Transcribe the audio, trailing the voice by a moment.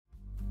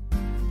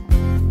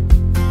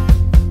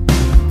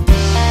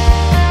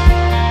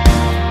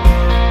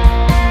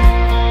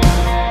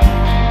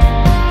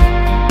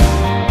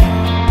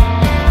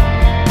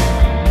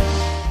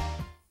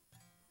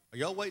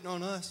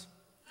waiting on us?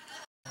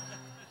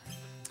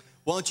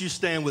 Why don't you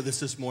stand with us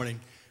this morning?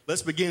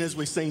 Let's begin as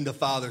we sing The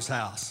Father's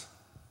House.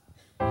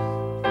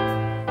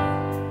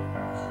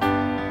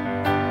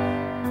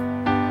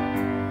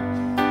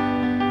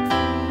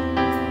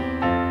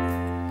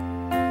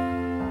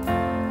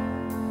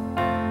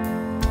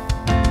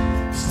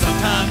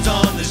 Sometimes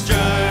on this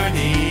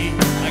journey,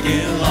 I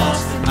get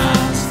lost in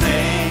my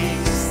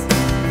mistakes.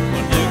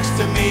 What looks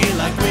to me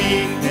like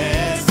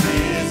weakness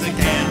is a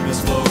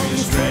canvas for your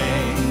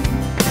strength.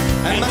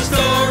 And my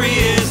story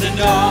isn't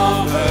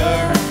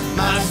over,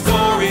 my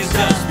story's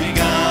just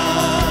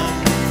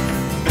begun.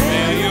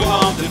 Failure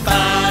won't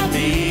define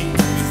me,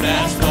 'cause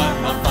that's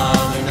what my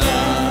Father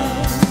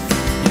does.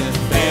 Yeah,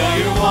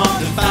 failure won't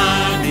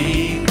define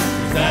me,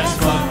 'cause that's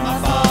what my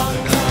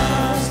Father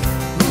does.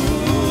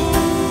 Ooh,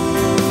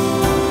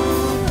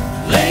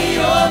 lay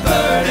your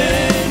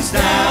burdens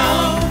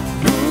down.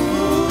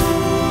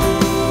 Ooh,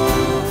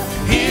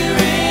 here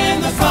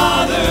in the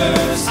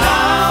Father's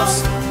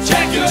house,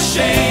 check your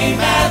shame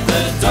at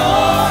the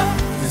door,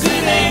 'cause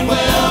it ain't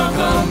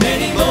welcome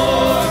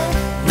anymore.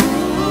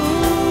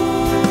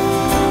 Ooh,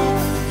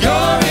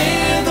 you're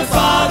in the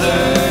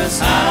Father's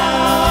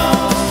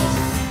house.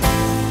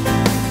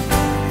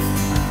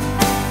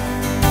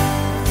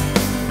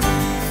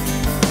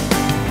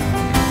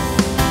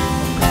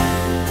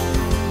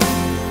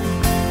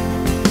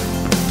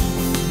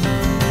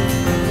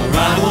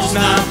 Arrival's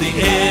not the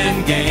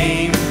end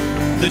game,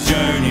 the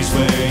journey's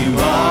where you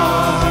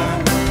are.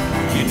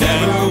 You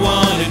never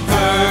wanted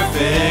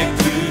perfect,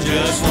 you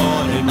just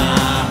wanted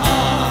my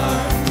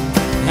heart.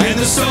 And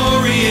the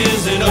story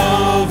isn't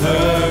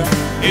over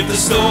if the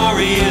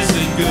story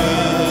isn't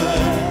good.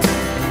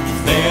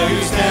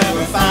 Failure's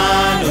never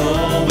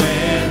final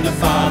when the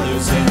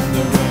Father's in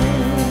the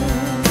room.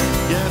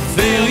 Yeah,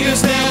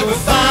 failure's never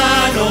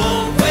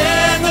final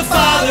when the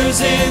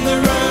Father's in the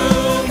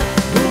room.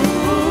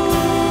 Ooh,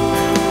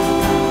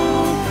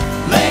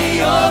 lay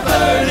your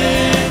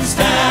burdens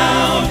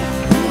down.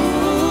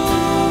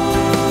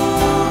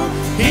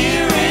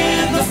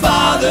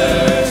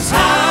 Father's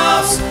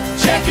house,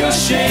 check your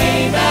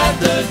shame at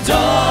the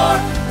door,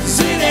 'cause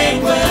it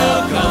ain't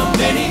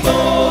welcome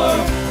anymore.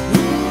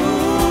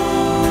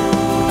 Ooh,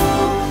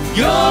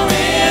 you're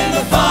in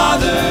the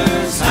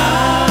Father's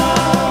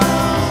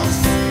house.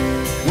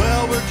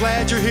 Well, we're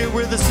glad you're here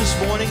with us this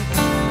morning.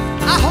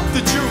 I hope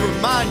that you're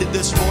reminded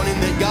this morning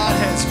that God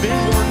has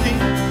been working,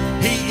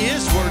 He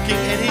is working,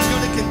 and He's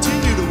going to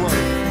continue to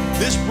work.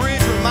 This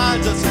bridge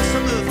reminds us of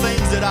some of the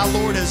things that our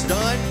Lord has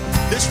done.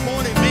 This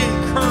morning, be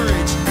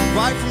encouraged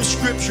right from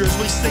Scripture as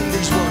we sing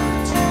these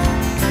words.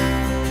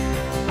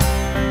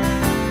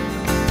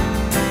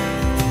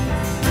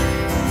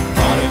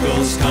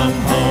 Prodigals come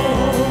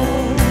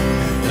home,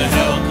 the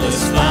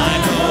helpless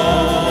find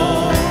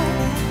home.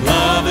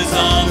 Love is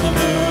on the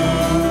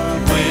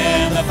move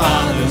when the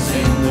Father's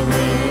in the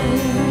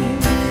room.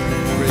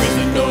 The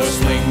prison doors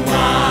swing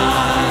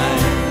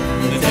wide,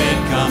 the dead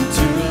come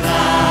to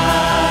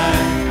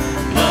life.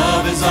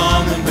 Love is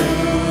on the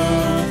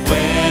move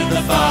when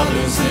the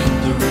Father's in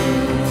the room.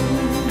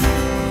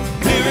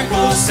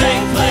 Miracles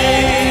take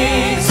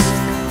place,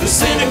 the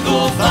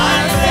cynical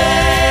find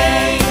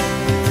faith.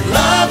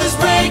 Love is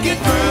breaking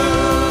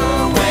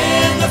through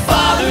when the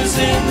Father's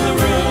in the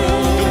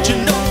room. Don't you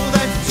know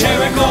that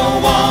Jericho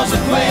walls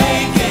are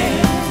quaking,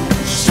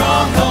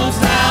 strongholds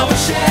now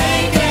are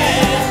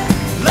shaking.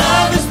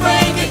 Love is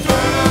breaking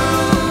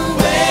through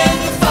when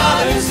the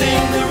Father's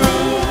in the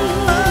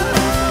room.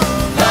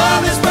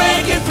 Love is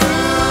breaking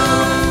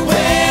through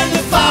when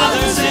the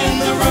Father's in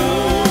the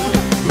room.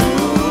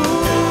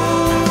 Ooh,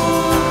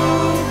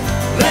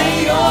 lay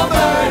your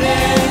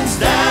burdens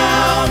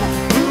down.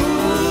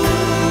 Ooh,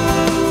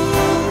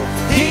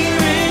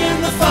 here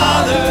in the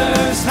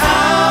Father's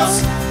house,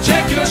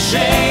 check your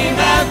shame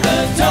at the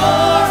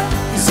door,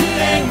 'cause it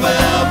ain't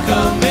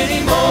welcome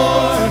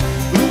anymore.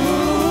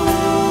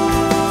 Ooh,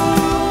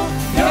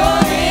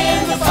 you're in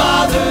the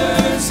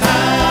Father's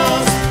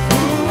house.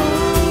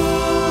 Ooh,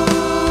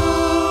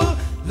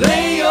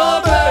 lay your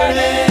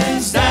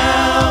burdens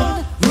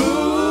down.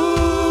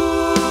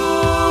 Ooh,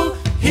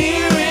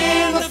 here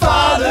in the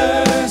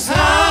Father's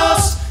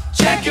house,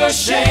 check your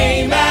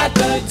shame at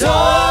the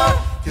door,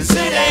 'cause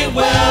it ain't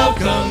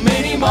welcome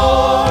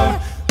anymore.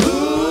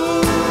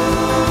 Ooh,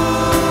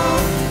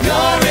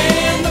 you're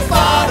in the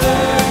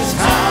Father's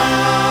house.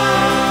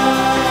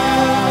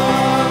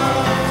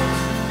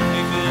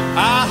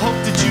 I hope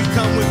that you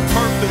come with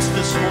purpose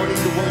this morning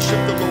to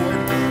worship the Lord.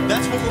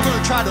 That's what we're going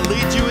to try to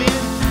lead you in.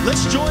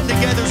 Let's join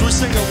together as we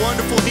sing a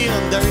wonderful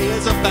hymn, There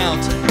Is a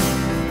Fountain.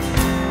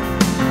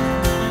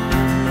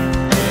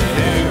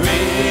 There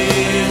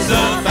is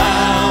a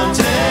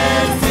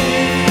fountain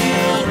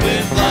filled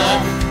with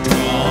blood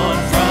drawn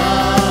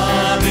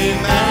from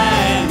Emmanuel.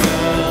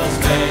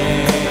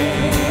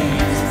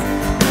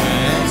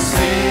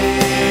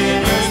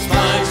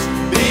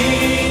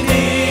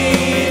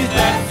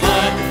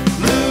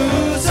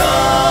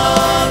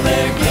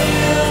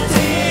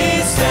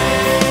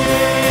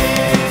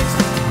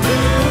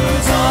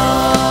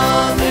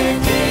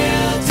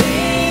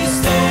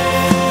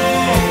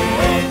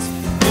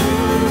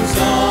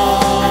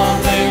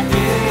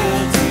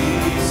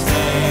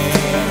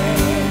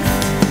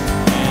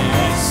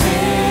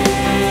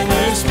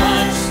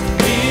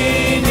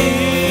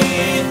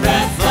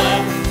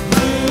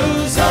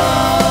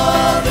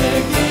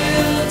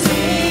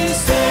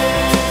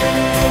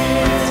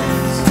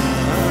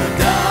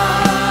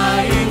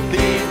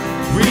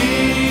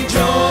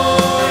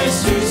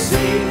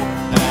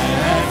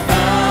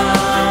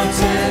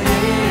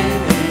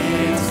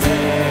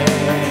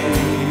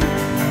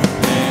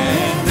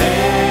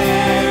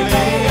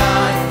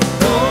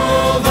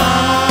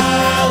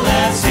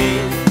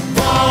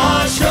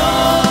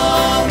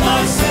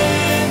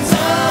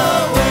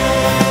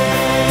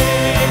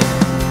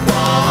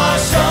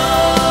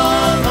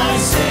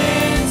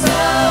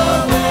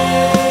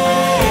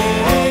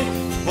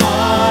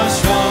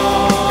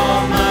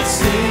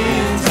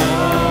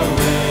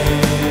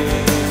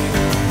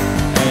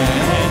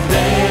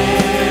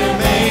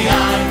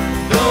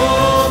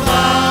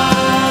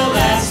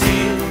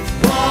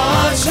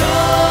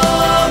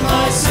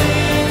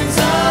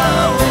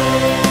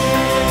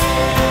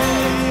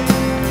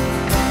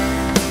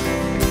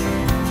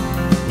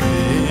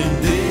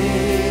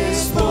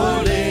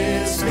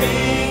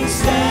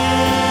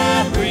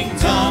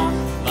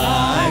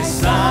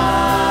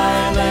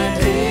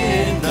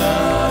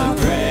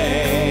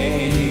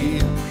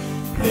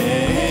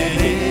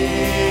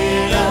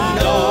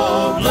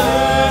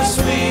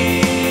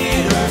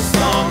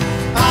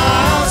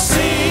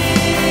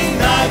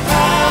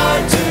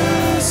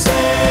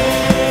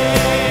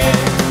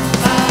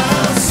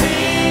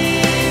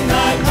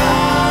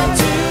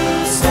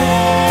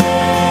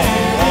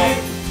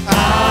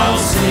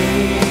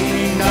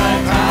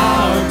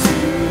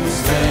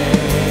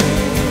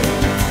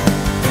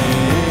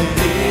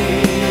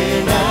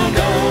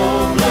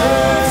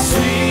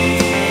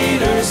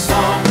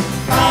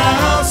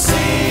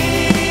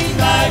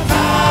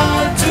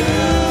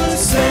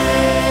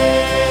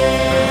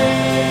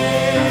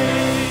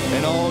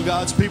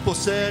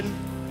 people said,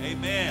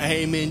 Amen.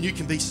 Amen. You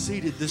can be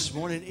seated this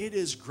morning. It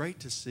is great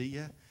to see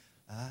you.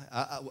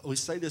 We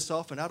say this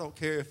often. I don't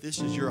care if this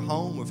is your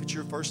home or if it's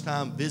your first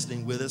time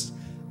visiting with us.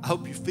 I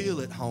hope you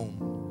feel at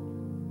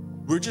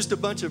home. We're just a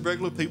bunch of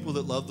regular people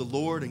that love the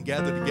Lord and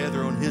gather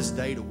together on His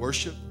day to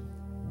worship.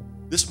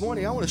 This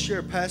morning, I want to share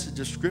a passage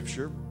of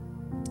Scripture.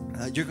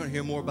 You're going to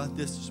hear more about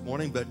this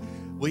morning, but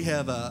we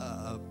have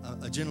a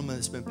gentleman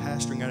that's been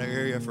pastoring in our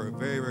area for a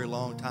very, very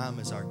long time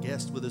as our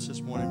guest with us this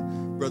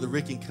morning, Brother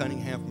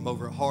Cunningham from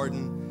over at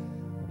Hardin.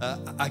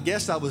 I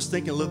guess I was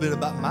thinking a little bit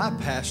about my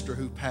pastor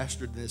who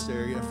pastored this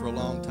area for a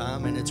long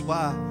time, and it's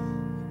why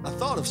I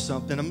thought of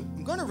something.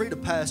 I'm going to read a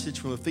passage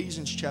from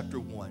Ephesians chapter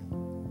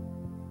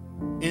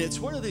 1. And it's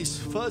one of these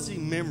fuzzy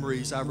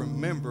memories I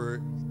remember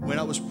when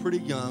I was pretty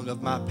young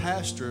of my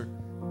pastor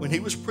when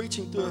he was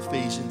preaching through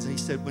Ephesians. And he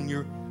said, when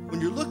you're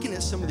looking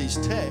at some of these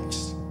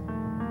texts,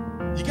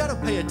 you got to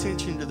pay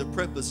attention to the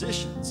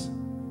prepositions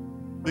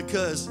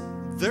because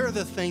they're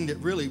the thing that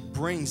really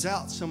brings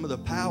out some of the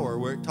power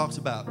where it talks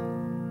about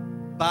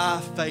by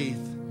faith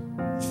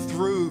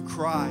through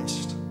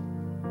Christ.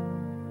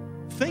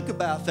 Think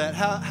about that,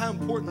 how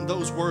important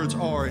those words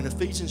are in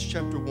Ephesians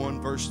chapter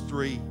 1, verse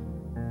 3.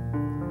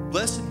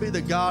 Blessed be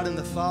the God and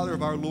the Father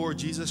of our Lord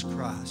Jesus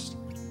Christ,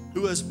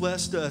 who has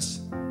blessed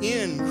us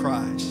in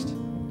Christ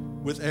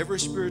with every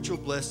spiritual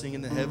blessing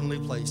in the heavenly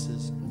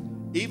places,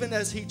 even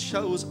as He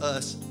chose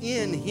us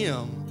in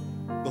Him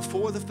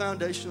before the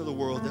foundation of the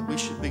world, that we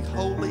should be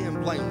holy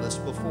and blameless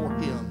before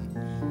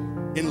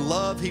Him. In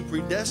love, He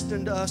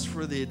predestined us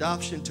for the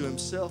adoption to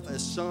Himself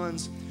as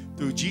sons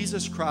through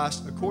Jesus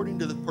Christ, according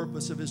to the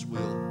purpose of His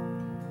will,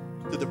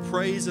 to the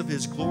praise of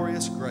His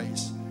glorious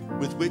grace,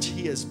 with which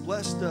He has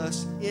blessed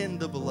us in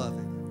the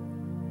Beloved.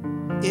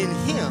 In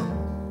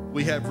Him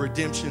we have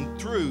redemption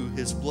through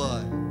His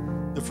blood,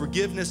 the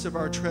forgiveness of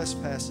our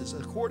trespasses,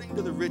 according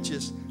to the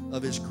riches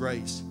of His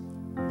grace,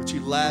 which He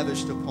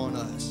lavished upon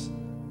us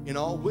in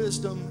all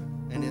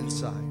wisdom and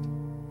insight,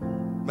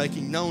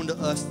 making known to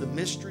us the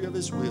mystery of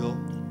His will,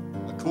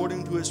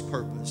 according to His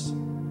purpose,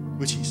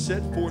 which He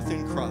set forth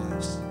in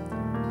Christ,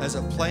 as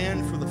a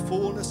plan for the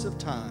fullness of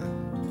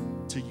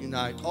time, to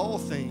unite all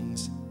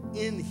things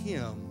in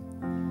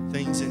Him,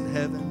 things in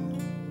heaven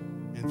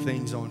and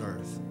things on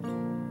earth.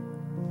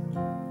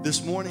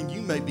 This morning,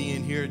 you may be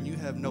in here and you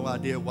have no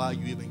idea why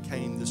you even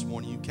came this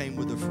morning. You came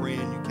with a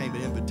friend, you came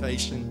an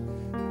invitation.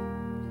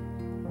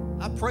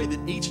 I pray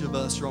that each of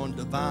us are on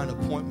divine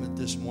appointment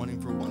this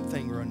morning for one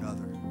thing or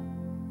another.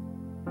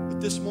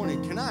 But this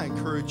morning, can I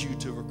encourage you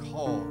to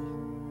recall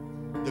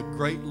the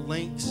great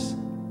lengths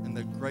and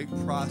the great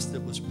price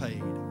that was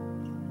paid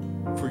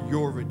for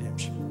your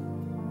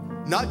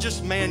redemption? Not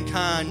just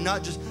mankind,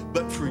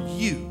 but for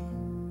you,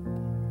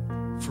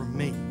 for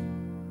me.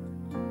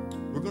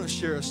 We're going to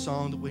share a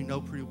song that we know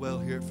pretty well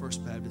here at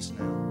First Baptist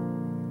now.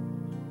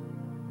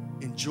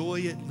 Enjoy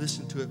it,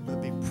 listen to it,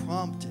 but be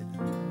prompted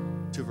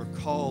to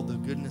recall the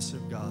goodness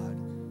of God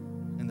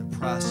and the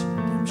price of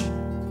redemption.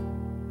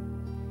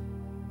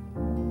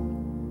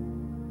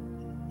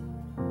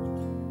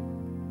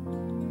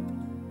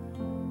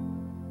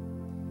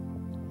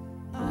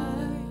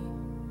 I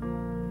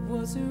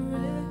wasn't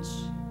rich.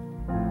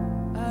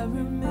 I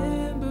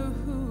remember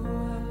who I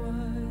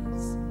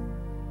was.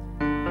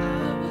 I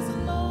was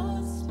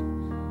lost.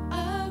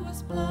 I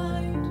was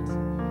blind.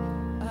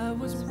 I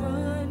was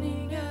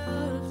running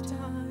out of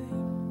time.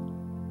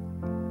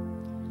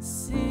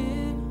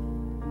 Sin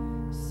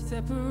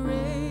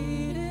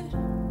separated.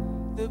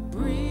 The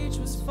breach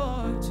was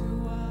far too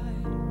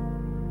wide.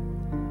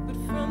 But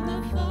from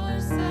the far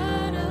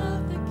side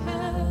of the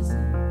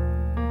chasm,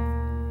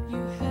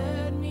 you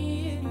had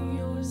me in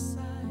your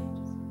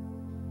sight.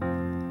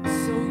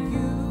 So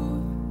you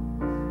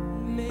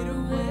made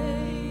a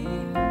way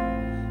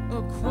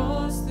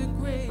across the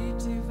great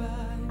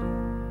divide,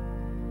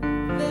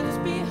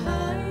 left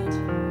behind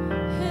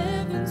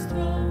heaven's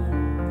throne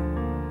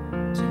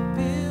to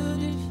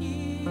build it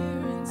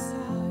here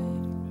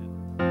inside.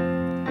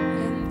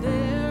 And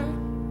there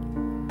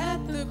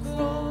at the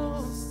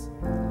cross,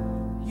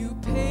 you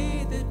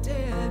paid the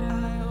debt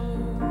I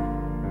owed,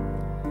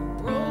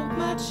 broke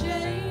my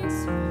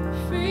chains,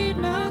 freed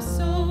my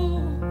soul.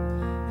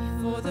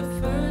 For the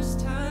first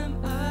time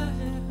I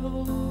had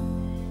hope.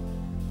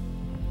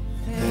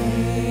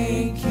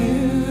 Thank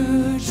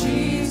you,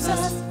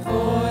 Jesus,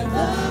 for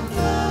the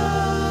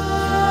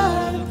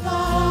blood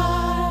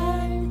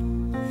applied.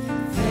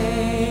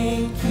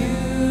 Thank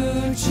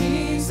you,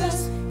 Jesus,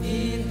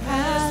 it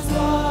has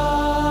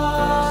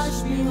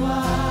washed me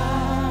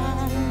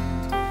white.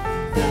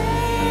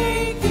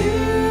 Thank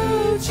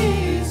you,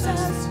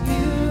 Jesus,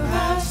 you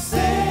have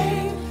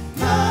saved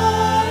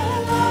my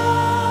life.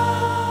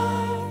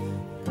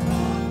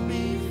 Brought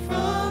me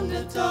from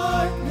the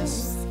darkness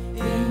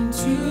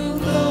into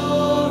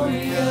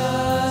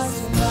glorious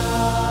light.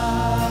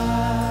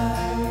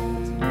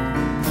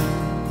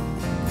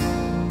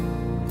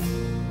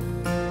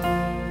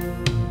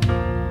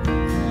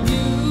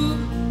 You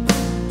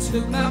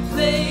took my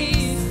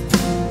place,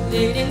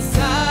 laid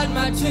inside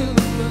my tomb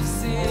of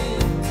sin.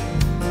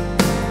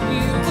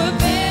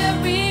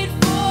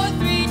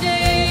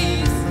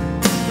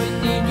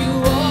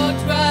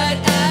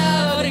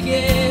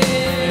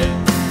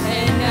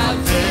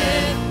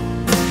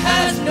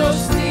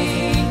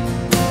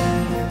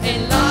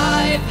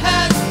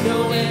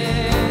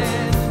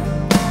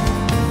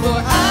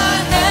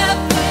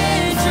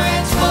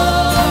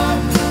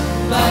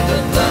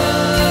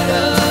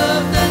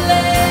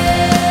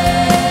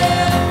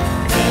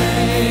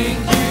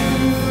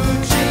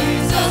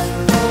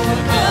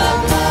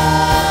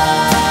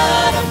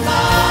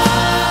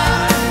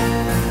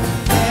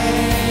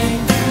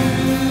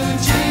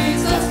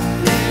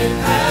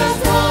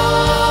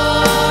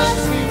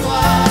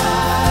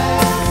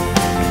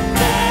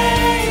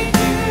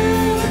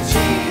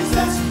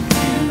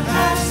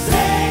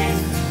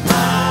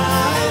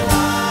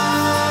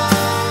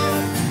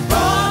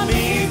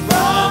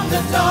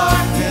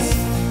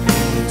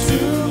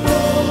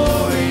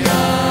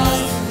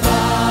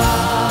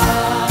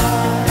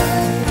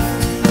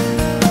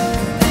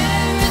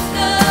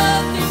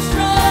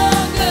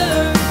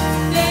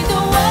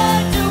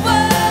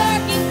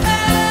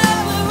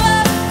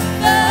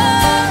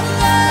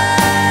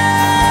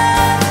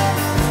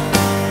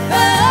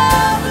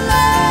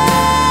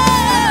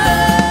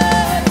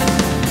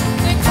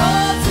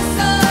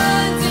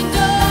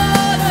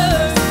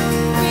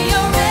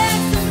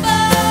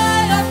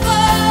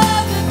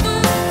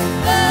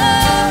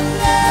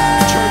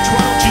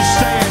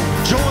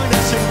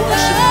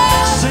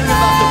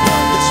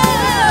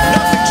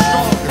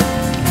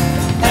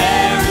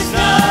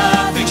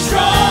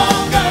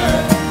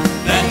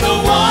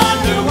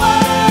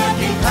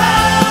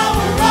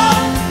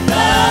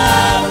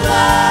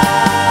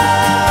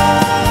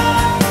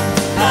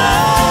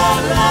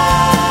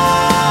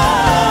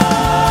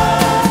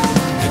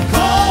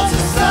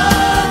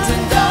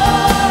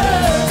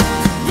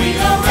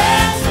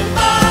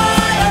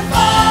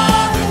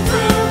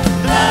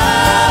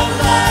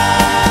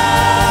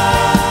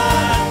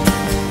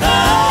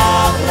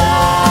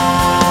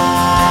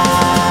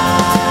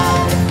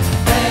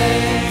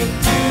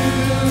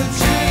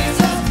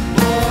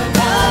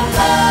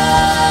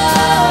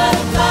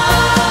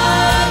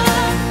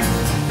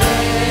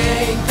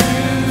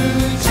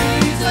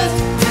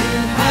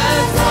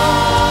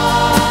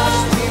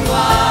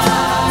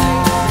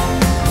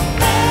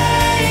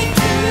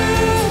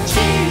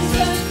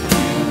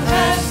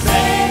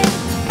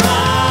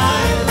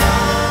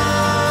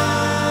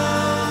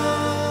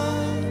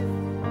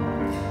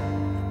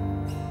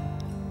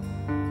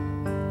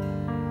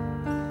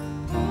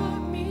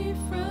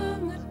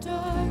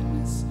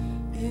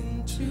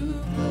 to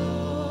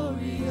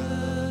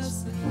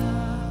glorious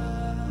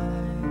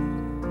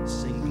light.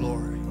 Sing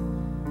glory.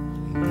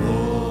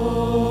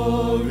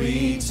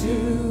 Glory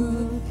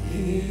to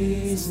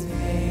His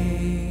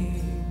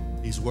name.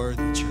 He's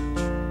worthy, church.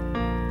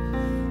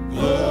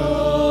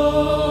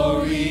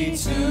 Glory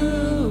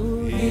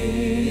to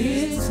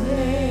His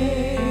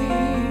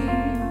name.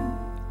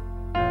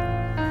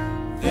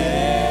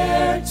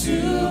 There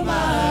to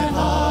my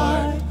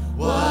heart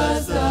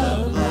was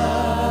the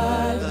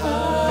blood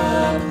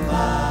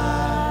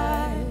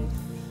applied.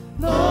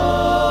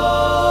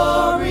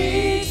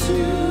 Glory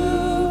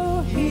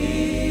to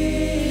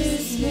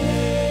His name.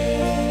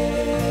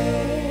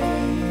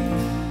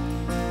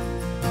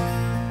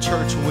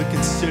 Church, when we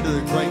consider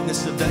the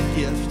greatness of that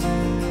gift,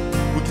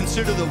 we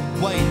consider the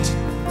weight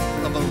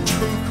of a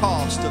true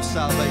cost of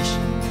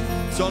salvation.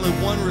 It's only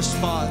one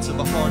response of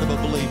the heart of a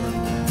believer.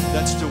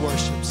 That's to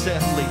worship.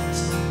 Seth, lead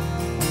us.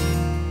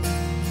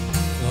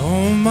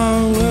 All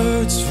my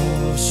words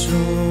fall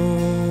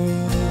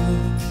short.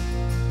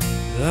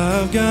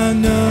 I've got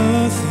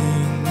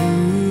nothing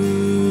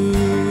new.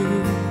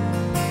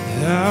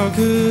 How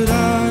could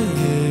I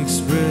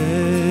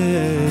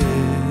express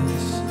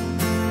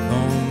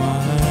all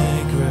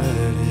my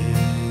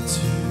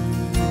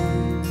gratitude?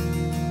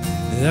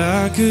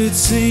 I could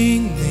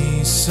sing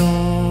these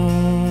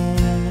songs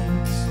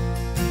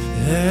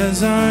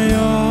as I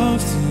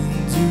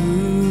often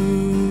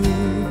do,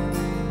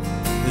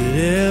 but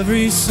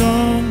every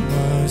song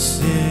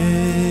must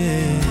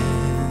end,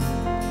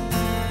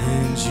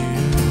 and you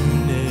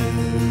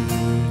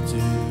never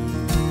do.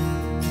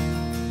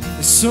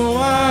 So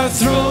I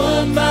throw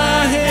up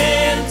my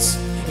hands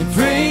and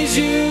praise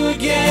you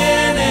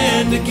again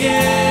and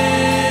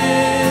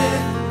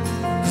again,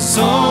 'cause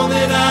all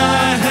that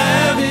I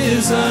have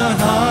is a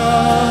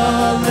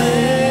hallelujah,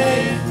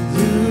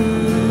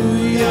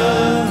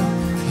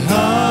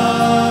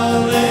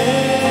 hallelujah.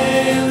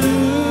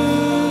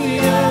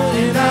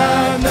 And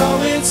I know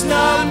it's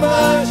not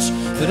much,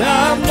 but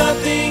I'm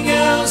nothing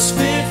else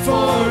fit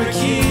for a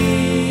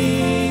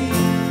king,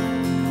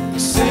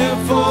 except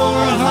for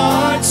a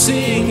heart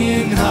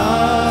singing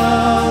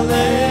hallelujah,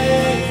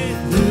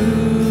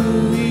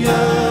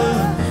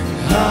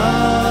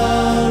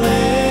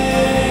 hallelujah.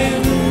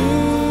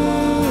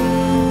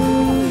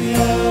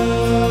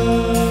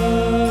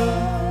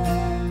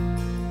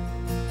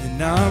 And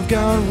I've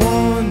got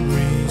one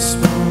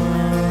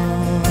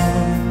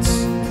response,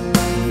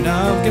 and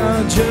I've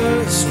got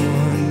just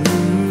one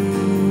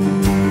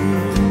move,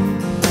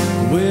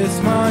 with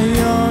my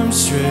arms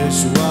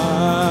stretched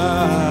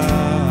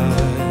wide,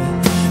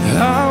 I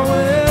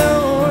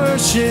will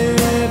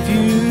worship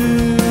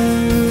you.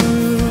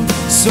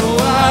 So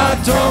I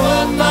throw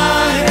up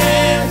my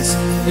hands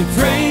and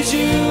praise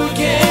you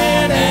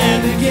again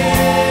and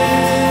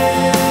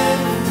again,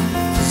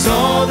 'cause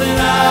all that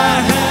I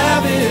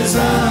have is a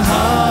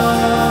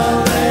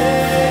hallelujah,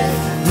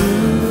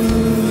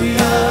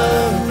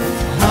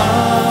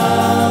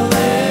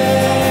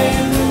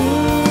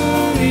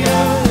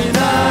 hallelujah. And I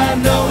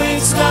know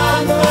it's not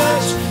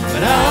much,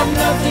 but I'm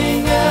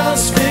nothing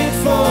else fit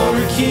for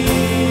a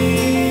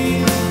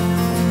king,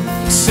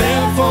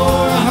 except for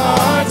a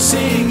heart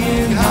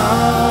singing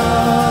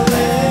hallelujah,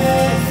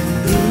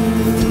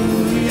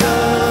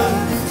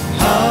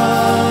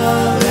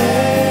 hallelujah.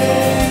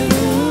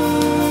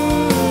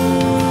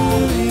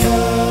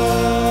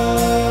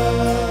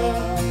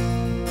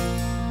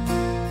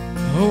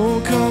 Oh,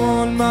 come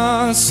on,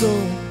 my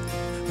soul,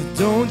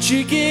 don't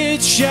you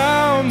get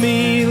shy on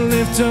me,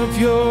 lift up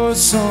your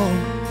song,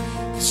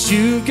 'cause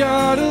you've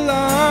got a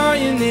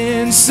lion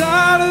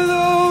inside of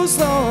those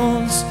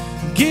lungs.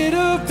 Get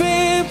up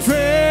and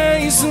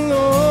praise the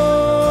Lord.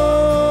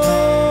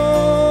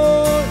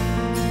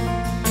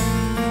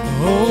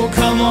 Oh,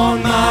 come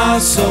on, my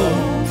soul,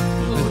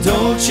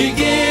 don't you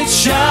get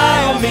shy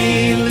on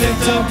me,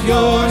 lift up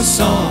your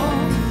song,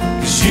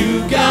 'cause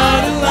you've got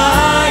a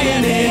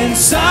lion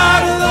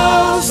inside of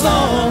those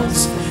lungs.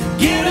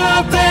 Get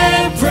up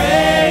and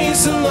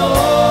praise the Lord.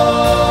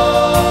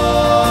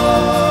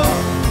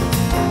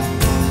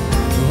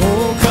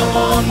 Oh, come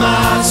on,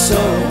 my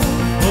soul,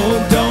 oh,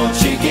 don't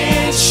you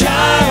get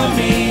shy on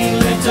me,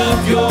 lift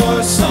up your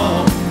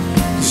song,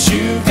 'cause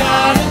you've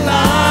got a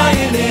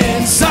lion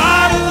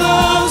inside of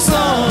those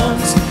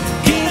lungs.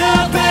 Get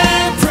up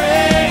and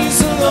praise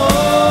the Lord.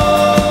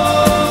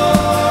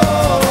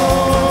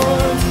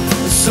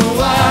 So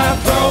I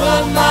throw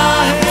up my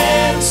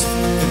hands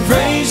and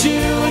praise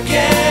you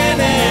again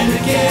and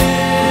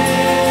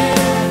again,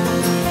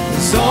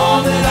 'cause all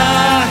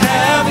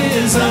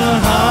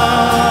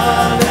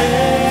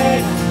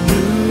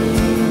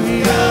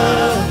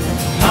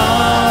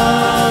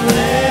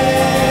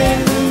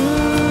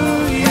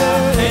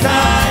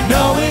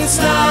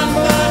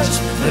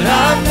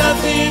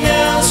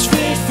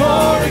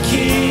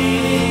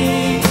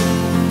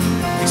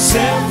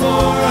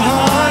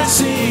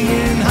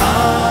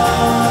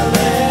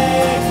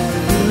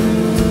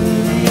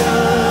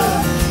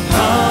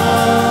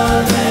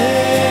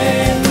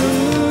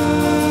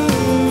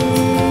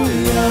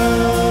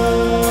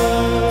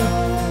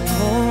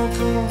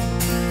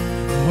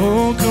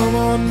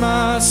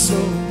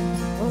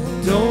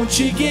Don't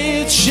you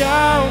get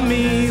shy on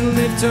me,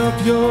 lift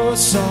up your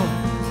song.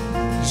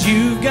 'Cause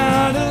you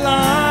got a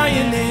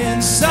lion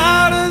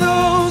inside of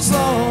those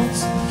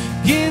lungs.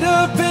 Get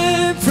up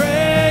and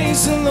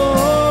praise the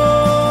Lord.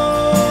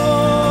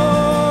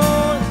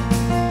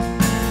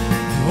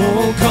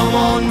 Oh, come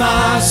on,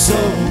 my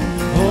soul.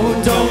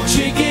 Oh, don't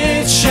you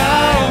get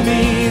shy on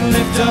me,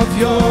 lift up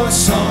your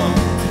song.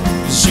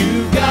 'Cause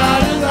you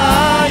got a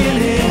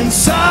lion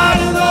inside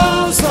of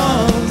those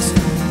lungs.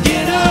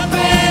 Get up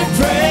and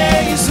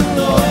praise the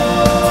Lord.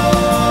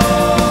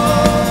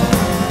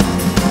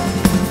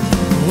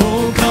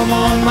 Oh, come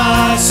on,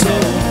 my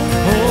soul.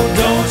 Oh,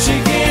 don't you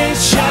get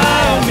shy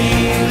on me,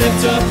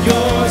 lift up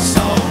your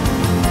song.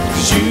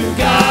 'Cause you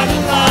got a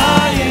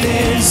lion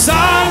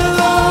inside of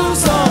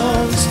those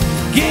lungs.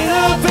 Get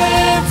up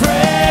and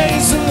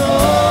praise the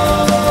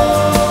Lord.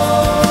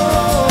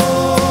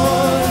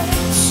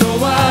 So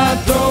I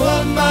throw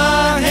up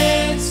my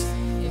hands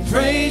and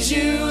praise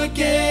you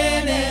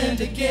again and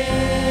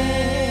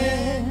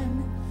again.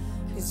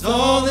 'Cause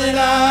all that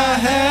I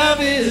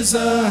have is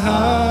a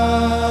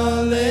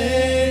hallelujah,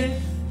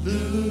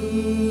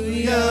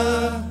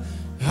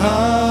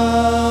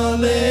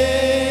 hallelujah.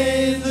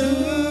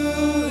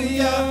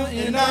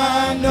 And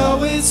I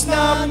know it's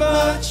not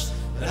much,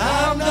 but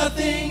I'm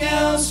nothing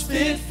else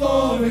fit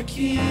for a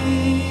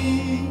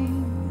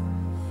king,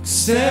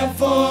 except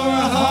for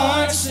a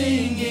heart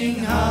singing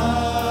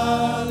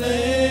hallelujah,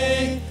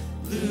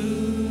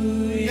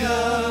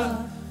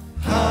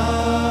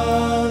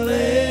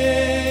 hallelujah.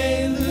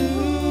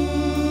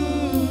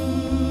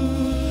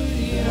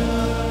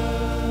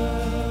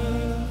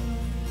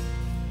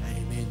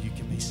 Amen. You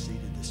can be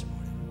seated this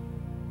morning.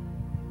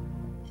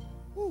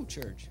 Woo,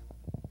 church.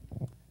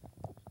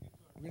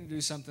 We're going to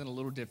do something a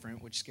little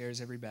different, which scares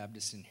every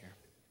Baptist in here.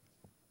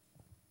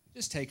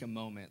 Just take a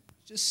moment.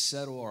 Just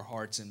settle our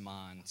hearts and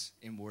minds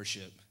in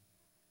worship.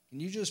 Can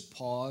you just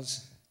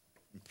pause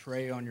and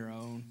pray on your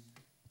own?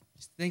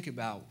 Just think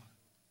about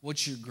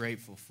what you're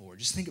grateful for.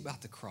 Just think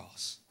about the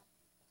cross.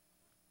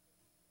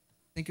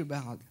 Think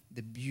about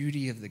the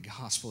beauty of the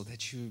gospel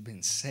that you have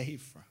been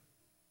saved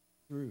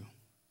through.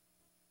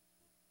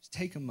 Just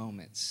take a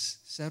moment.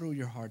 Settle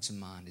your hearts and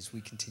mind as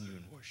we continue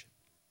in worship.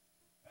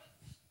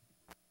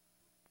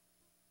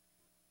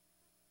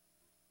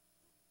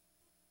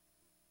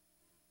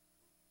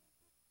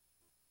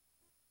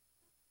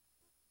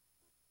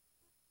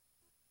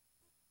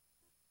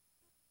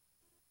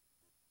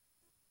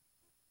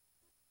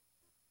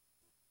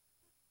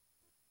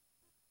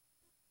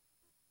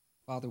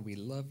 Father, we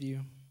love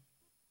you.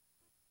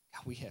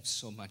 God, we have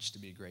so much to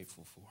be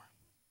grateful for.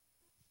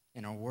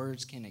 And our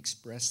words can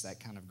express that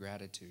kind of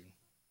gratitude.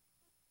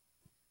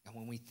 And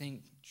when we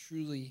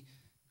truly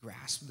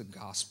grasp the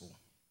gospel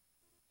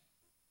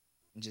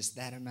and just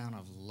that amount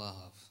of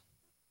love,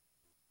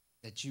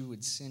 that you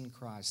would send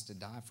Christ to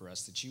die for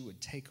us, that you would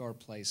take our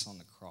place on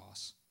the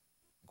cross.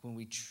 When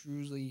we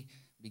truly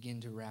begin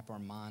to wrap our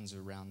minds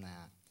around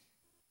that,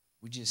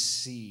 we just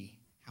see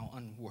how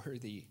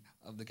unworthy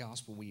of the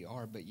gospel we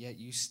are, but yet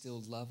you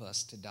still love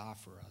us to die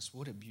for us.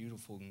 What a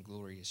beautiful and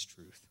glorious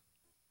truth.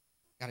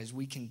 God, as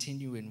we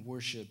continue in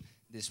worship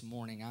this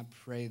morning, I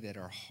pray that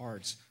our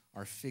hearts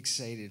are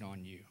fixated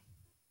on you,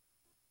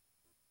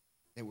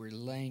 that we're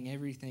laying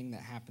everything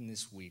that happened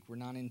this week. We're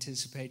not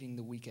anticipating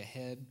the week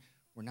ahead.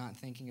 We're not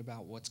thinking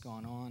about what's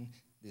gone on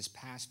this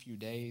past few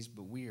days,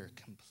 but we are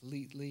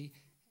completely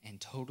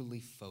and totally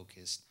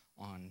focused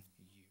on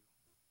you.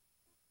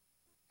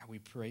 God, we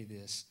pray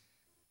this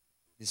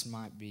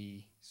might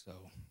be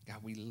so.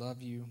 God, we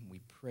love you, we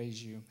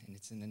praise you, and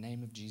it's in the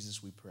name of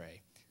Jesus we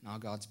pray. And all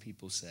God's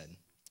people said,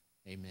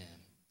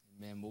 amen.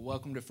 Amen. Well,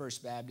 welcome to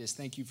First Baptist.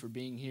 Thank you for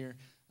being here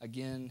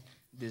again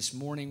this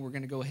morning. We're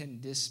going to go ahead and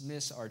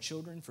dismiss our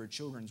children for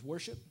children's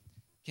worship,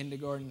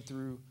 kindergarten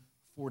through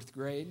 4th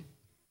grade.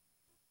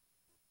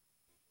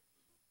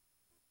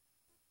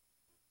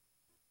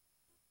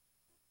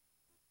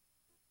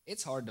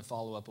 It's hard to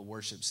follow up a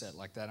worship set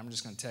like that. I'm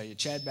just going to tell you.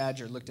 Chad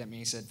Badger looked at me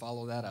and said,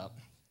 follow that up.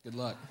 Good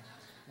luck.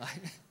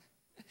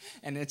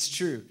 And it's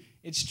true.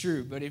 It's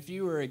true. But if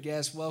you are a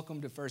guest,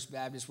 welcome to First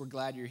Baptist. We're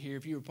glad you're here.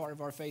 If you are part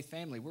of our faith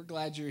family, we're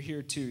glad you're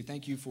here too.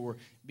 Thank you for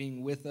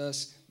being with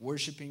us,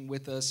 worshiping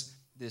with us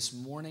this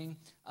morning.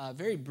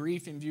 Very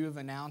brief in view of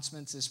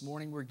announcements this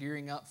morning. We're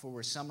gearing up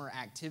for summer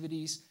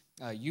activities.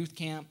 Youth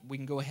camp, we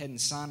can go ahead and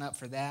sign up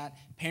for that.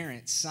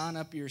 Parents, sign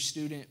up your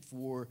student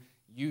for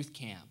youth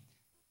camp.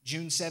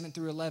 June 7th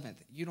through 11th.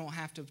 You don't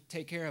have to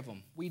take care of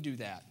them. We do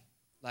that.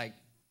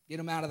 Get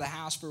them out of the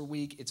house for a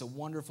week. It's a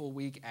wonderful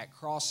week at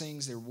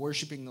Crossings. They're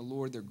worshiping the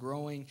Lord. They're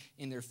growing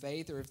in their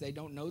faith. Or if they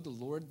don't know the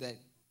Lord, that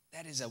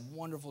is a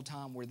wonderful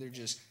time where they're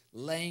just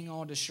laying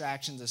all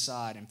distractions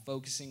aside and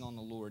focusing on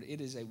the Lord.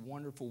 It is a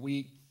wonderful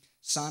week.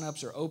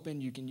 Sign-ups are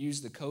open. You can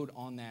use the code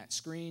on that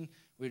screen.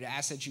 We would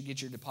ask that you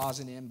get your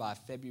deposit in by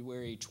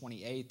February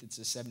 28th. It's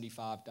a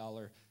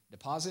 $75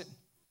 deposit.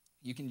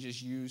 You can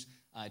just use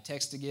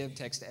text to give.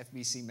 Text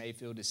FBC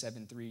Mayfield to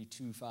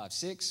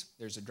 73256.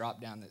 There's a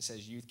drop-down that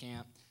says Youth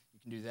Camp. You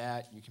can do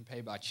that. You can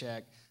pay by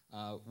check.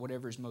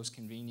 whatever is most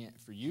convenient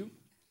for you.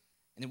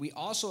 And then we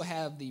also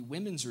have the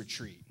women's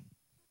retreat.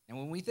 And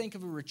when we think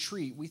of a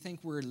retreat, we think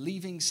we're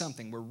leaving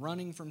something. We're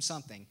running from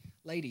something.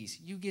 Ladies,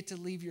 you get to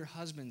leave your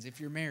husbands if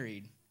you're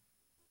married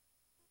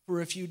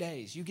for a few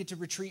days. You get to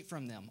retreat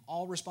from them.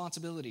 All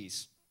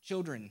responsibilities.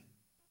 Children,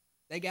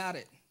 they got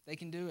it. They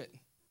can do it.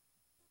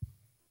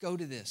 Go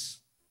to this.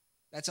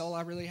 That's all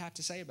I really have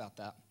to say about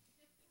that.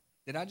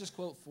 Did I just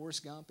quote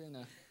Forrest Gump in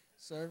a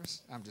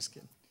service? I'm just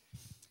kidding.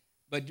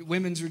 But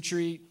women's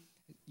retreat,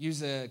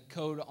 use a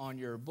code on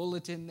your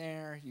bulletin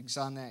there. You can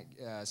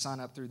sign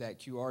up through that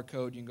QR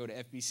code. You can go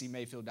to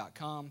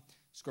fbcmayfield.com.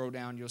 Scroll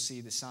down, you'll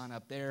see the sign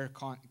up there.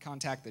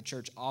 Contact the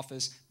church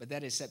office. But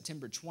that is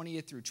September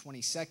 20th through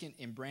 22nd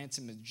in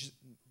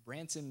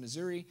Branson,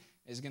 Missouri.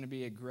 It's going to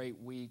be a great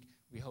week.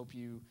 We hope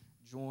you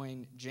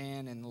join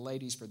Jan and the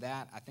ladies for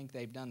that. I think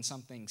they've done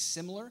something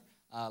similar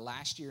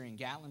last year in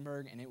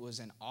Gatlinburg, and it was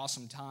an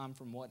awesome time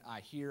from what I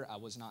hear. I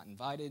was not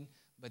invited,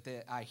 but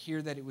I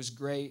hear that it was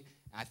great.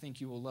 I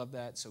think you will love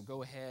that, so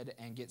go ahead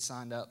and get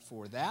signed up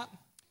for that.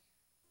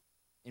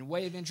 In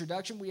way of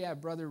introduction, we have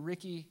Brother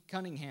Ricky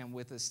Cunningham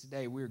with us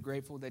today. We're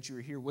grateful that you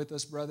are here with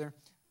us, brother.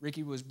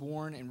 Ricky was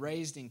born and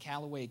raised in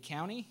Callaway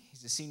County.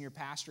 He's a senior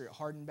pastor at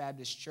Hardin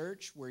Baptist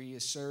Church, where he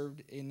has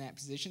served in that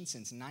position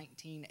since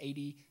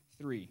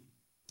 1983.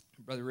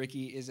 Brother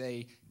Ricky is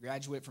a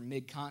graduate from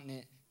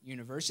Mid-Continent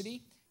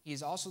University. He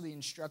is also the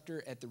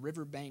instructor at the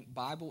Riverbank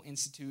Bible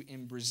Institute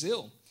in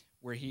Brazil,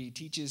 where he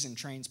teaches and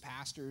trains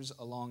pastors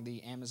along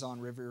the Amazon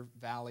River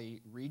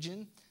Valley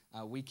region.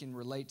 We can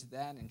relate to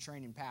that and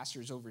training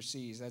pastors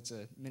overseas. That's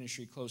a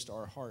ministry close to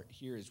our heart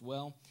here as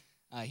well.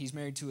 He's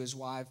married to his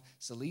wife,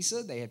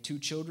 Salisa. They have 2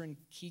 children,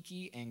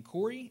 Kiki and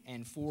Corey,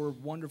 and 4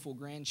 wonderful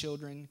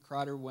grandchildren,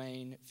 Crowder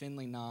Wayne,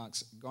 Finley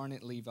Knox,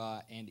 Garnet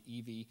Levi, and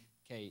Evie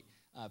Kate.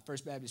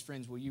 First Baptist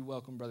friends, will you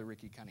welcome Brother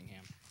Ricky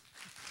Cunningham?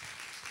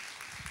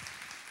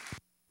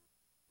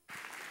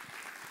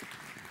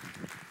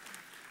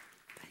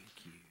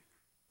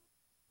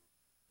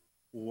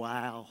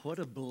 Wow, what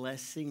a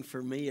blessing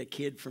for me, a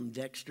kid from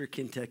Dexter,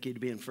 Kentucky, to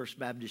be in First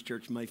Baptist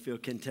Church,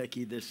 Mayfield,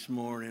 Kentucky this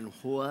morning.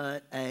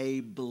 What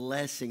a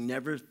blessing.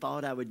 Never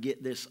thought I would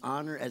get this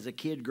honor. As a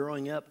kid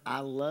growing up,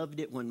 I loved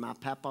it when my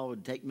papa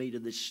would take me to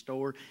this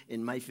store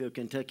in Mayfield,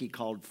 Kentucky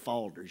called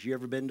Falder's. You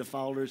ever been to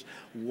Falder's?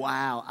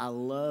 Wow, I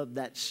loved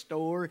that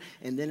store.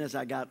 And then as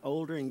I got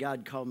older and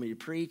God called me to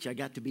preach, I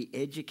got to be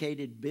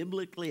educated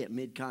biblically at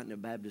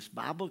Mid-Continent Baptist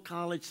Bible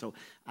College. So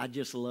I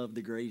just love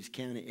the Graves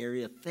County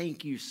area.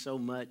 Thank you so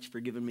much for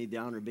giving me the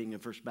honor of being in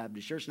First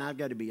Baptist Church. Now, I've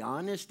got to be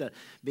honest,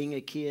 being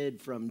a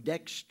kid from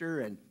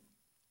Dexter and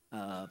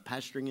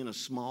pastoring in a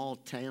small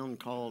town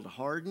called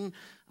Hardin,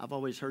 I've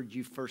always heard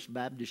you First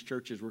Baptist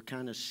churches were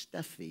kind of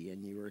stuffy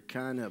and you were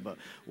kind of,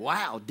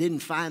 wow, didn't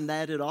find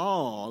that at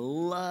all.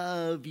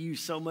 Love you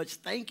so much.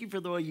 Thank you for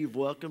the way you've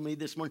welcomed me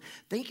this morning.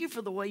 Thank you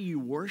for the way you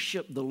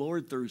worship the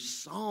Lord through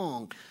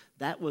song.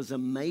 That was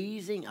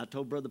amazing. I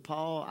told Brother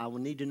Paul I will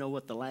need to know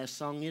what the last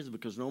song is,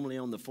 because normally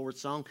on the 4th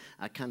song,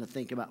 I kind of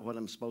think about what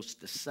I'm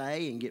supposed to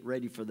say and get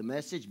ready for the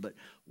message. But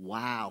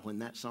wow, when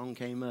that song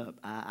came up,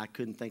 I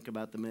couldn't think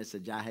about the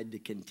message. I had to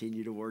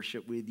continue to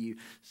worship with you.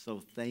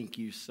 So thank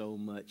you so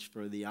much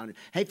for the honor.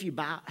 Hey, if you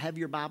have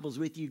your Bibles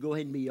with you, go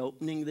ahead and be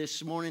opening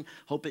this morning.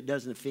 Hope it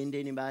doesn't offend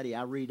anybody.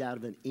 I read out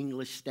of an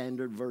English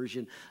Standard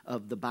Version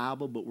of the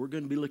Bible, but we're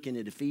going to be looking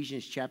at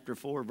Ephesians chapter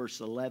 4,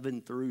 verse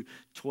 11 through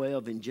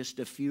 12 in just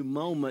a few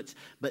moments.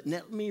 But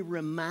let me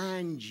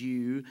remind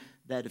you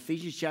that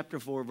Ephesians chapter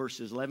 4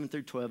 verses 11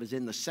 through 12 is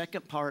in the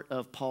second part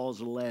of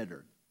Paul's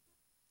letter.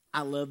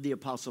 I love the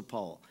Apostle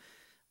Paul.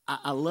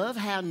 I love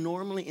how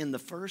normally in the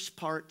first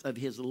part of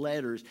his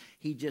letters,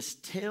 he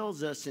just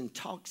tells us and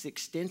talks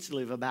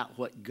extensively about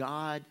what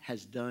God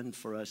has done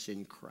for us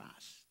in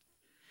Christ.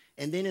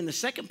 And then in the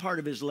second part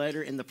of his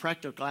letter, in the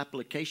practical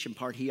application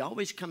part, he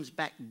always comes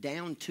back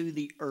down to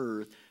the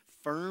earth,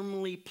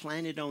 firmly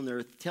planted on the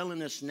earth,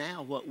 telling us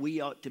now what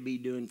we ought to be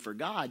doing for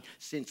God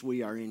since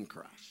we are in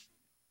Christ.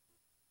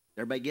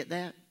 Everybody get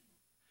that?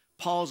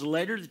 Paul's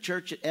letter to the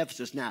church at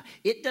Ephesus. Now,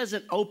 it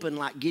doesn't open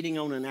like getting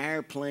on an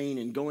airplane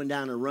and going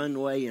down a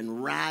runway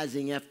and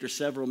rising after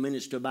several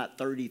minutes to about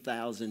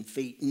 30,000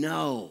 feet.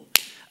 No.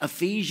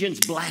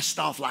 Ephesians blast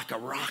off like a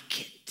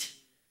rocket.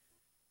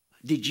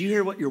 Did you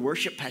hear what your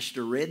worship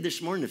pastor read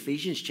this morning?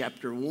 Ephesians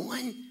chapter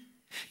 1.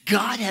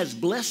 God has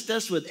blessed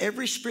us with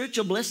every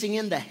spiritual blessing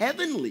in the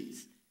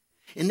heavenlies.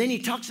 And then he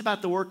talks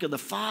about the work of the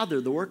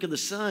Father, the work of the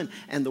Son,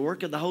 and the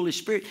work of the Holy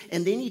Spirit.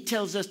 And then he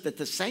tells us that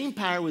the same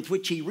power with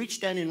which he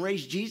reached down and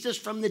raised Jesus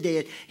from the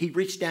dead, he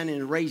reached down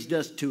and raised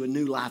us to a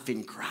new life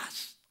in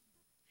Christ.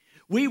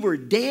 We were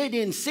dead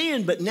in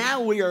sin, but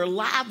now we are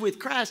alive with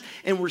Christ,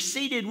 and we're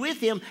seated with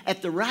him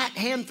at the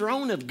right-hand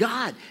throne of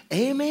God.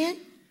 Amen?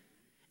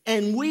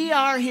 And we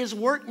are his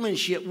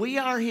workmanship. We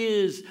are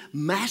his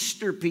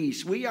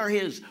masterpiece. We are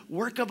his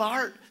work of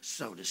art,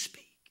 so to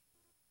speak.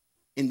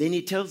 And then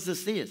he tells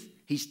us this.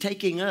 He's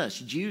taking us,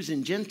 Jews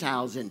and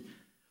Gentiles, and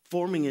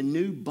forming a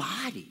new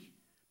body,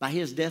 by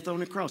his death on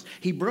the cross.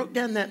 He broke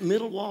down that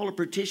middle wall of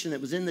partition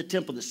that was in the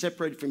temple that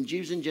separated from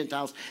Jews and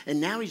Gentiles.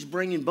 And now he's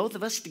bringing both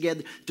of us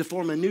together to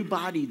form a new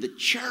body, the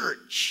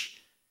church.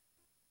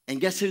 And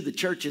guess who the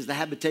church is? The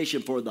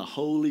habitation for the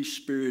Holy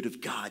Spirit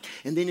of God.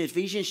 And then in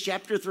Ephesians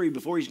chapter 3,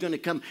 before he's going to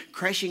come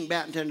crashing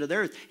back into the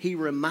earth, he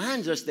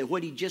reminds us that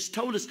what he just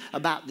told us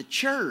about the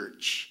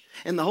church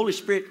and the Holy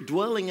Spirit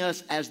dwelling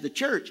us as the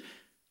church,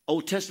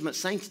 Old Testament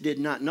saints did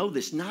not know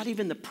this. Not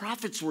even the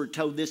prophets were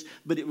told this,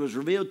 but it was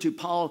revealed to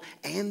Paul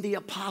and the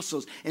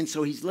apostles. And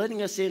so he's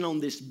letting us in on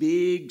this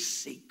big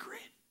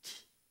secret.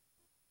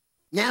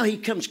 Now he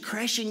comes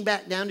crashing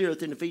back down to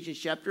earth in Ephesians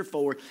chapter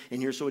 4,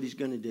 and here's what he's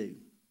going to do.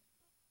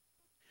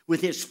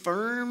 With his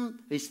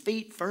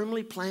feet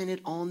firmly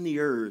planted on the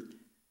earth,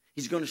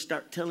 he's going to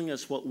start telling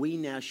us what we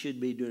now should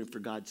be doing for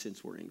God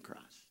since we're in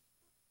Christ.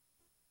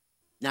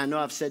 Now, I know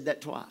I've said that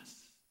twice,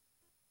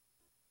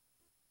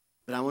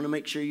 but I want to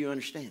make sure you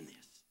understand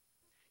this.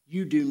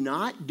 You do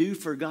not do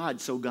for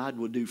God so God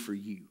will do for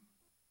you.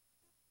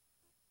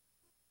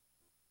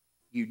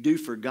 You do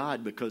for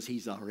God because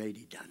he's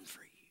already done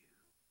for you.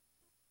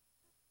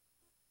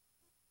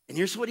 And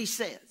here's what he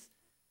says.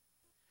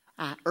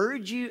 I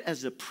urge you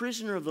as a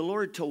prisoner of the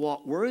Lord to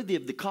walk worthy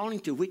of the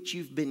calling to which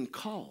you've been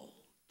called.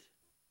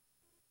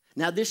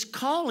 Now, this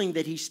calling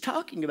that he's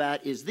talking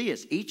about is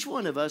this. Each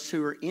one of us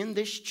who are in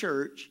this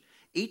church,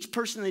 each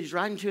person that he's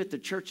writing to at the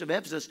church of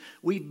Ephesus,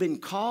 we've been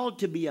called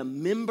to be a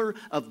member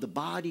of the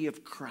body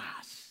of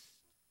Christ.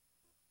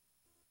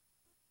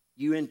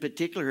 You in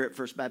particular here at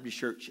First Baptist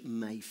Church,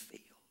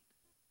 Mayfield.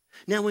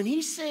 Now, when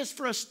he says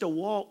for us to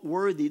walk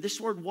worthy, this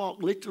word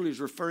walk literally is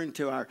referring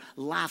to our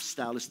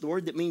lifestyle. It's the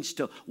word that means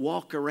to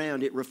walk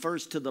around. It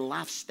refers to the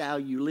lifestyle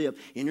you live.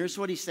 And here's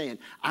what he's saying.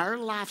 Our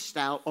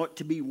lifestyle ought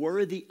to be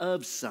worthy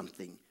of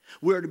something.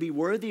 We're to be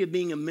worthy of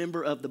being a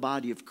member of the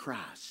body of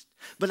Christ.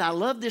 But I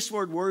love this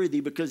word worthy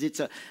because it's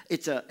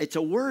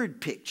a word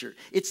picture.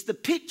 It's the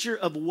picture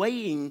of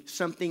weighing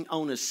something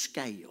on a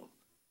scale.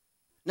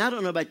 Now, I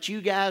don't know about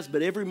you guys,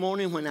 but every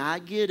morning when I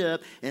get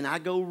up and I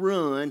go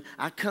run,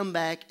 I come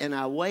back and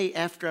I weigh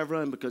after I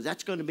run because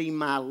that's going to be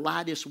my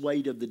lightest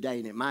weight of the day.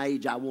 And at my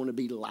age, I want to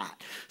be light.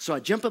 So I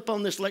jump up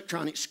on this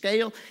electronic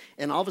scale,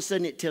 and all of a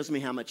sudden it tells me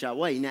how much I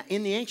weigh. Now,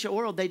 in the ancient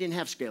world, they didn't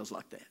have scales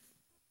like that.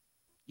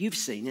 You've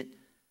seen it.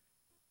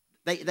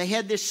 They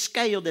had this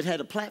scale that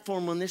had a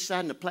platform on this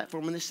side and a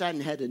platform on this side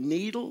and had a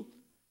needle.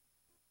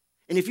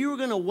 And if you were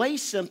going to weigh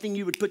something,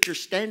 you would put your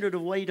standard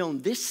of weight on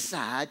this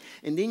side,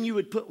 and then you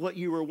would put what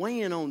you were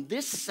weighing on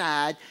this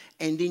side,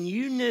 and then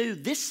you knew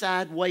this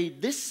side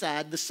weighed this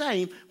side the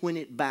same when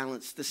it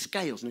balanced the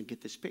scales. Now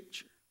get this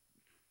picture.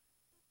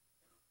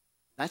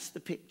 That's the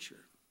picture.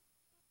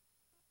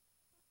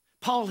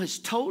 Paul has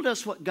told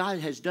us what God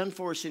has done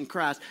for us in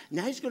Christ.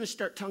 Now he's going to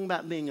start talking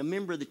about being a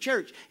member of the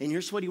church, and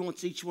here's what he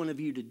wants each one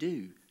of you to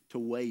do, to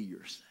weigh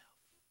yourself.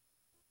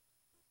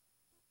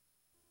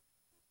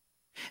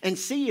 And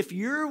see if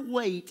your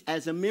weight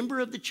as a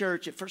member of the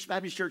church at First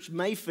Baptist Church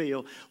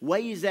Mayfield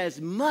weighs as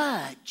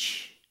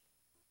much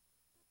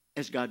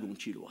as God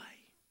wants you to weigh.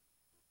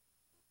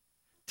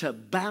 To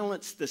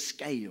balance the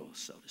scale,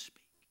 so to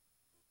speak.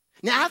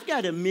 Now, I've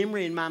got a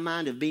memory in my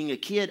mind of being a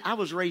kid. I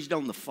was raised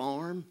on the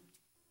farm.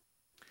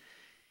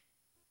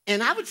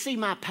 And I would see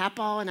my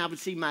papa and I would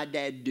see my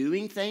dad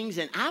doing things,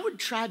 and I would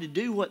try to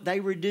do what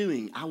they were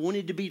doing. I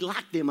wanted to be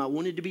like them. I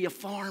wanted to be a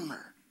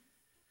farmer.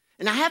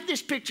 And I have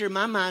this picture in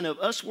my mind of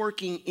us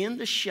working in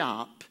the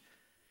shop.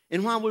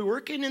 And while we were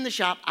working in the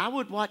shop, I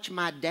would watch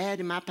my dad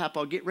and my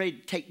papa get ready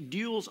to take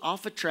duals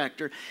off a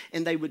tractor.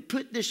 And they would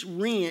put this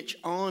wrench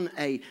on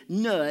a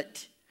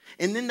nut.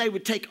 And then they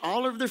would take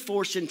all of their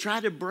force and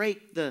try to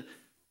break the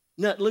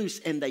nut loose.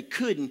 And they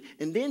couldn't.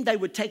 And then they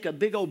would take a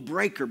big old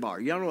breaker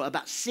bar, you know,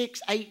 about 6,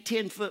 8,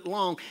 10 foot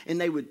long. And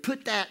they would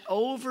put that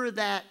over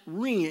that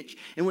wrench.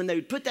 And when they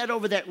would put that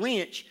over that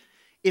wrench,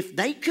 if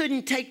they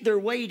couldn't take their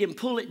weight and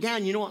pull it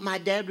down, you know what my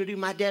dad would do?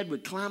 My dad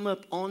would climb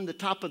up on the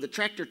top of the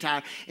tractor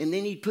tire, and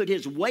then he'd put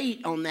his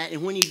weight on that,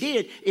 and when he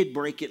did, it'd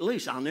break it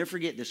loose. I'll never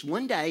forget this.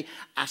 One day,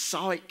 I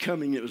saw it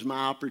coming. It was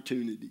my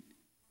opportunity.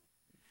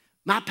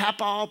 My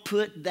papa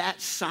put that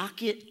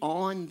socket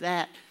on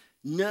that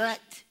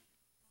nut,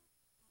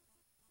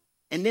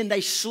 and then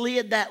they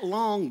slid that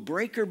long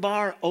breaker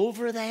bar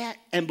over that,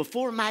 and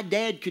before my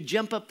dad could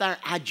jump up there,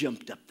 I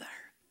jumped up there.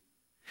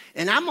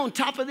 And I'm on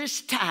top of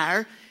this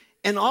tire,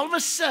 and all of a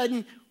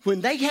sudden,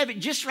 when they have it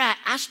just right,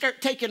 I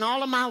start taking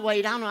all of my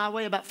weight. I don't know, I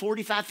weigh about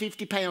 45,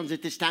 50 pounds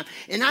at this time.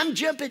 And I'm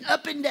jumping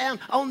up and down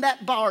on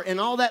that bar, and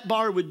all that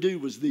bar would do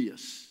was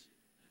this.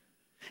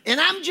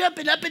 And I'm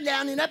jumping up and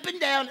down and up and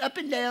down, up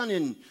and down,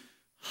 and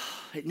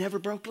it never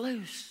broke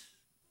loose.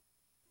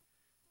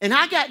 And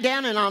I got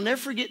down, and I'll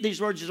never forget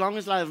these words as long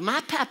as I live.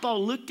 My papa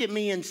looked at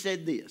me and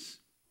said this.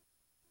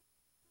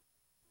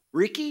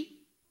 Ricky,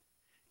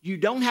 you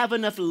don't have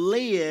enough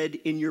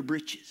lead in your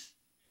britches.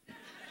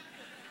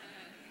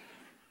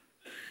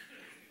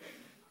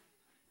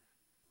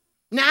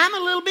 Now, I'm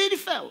a little bitty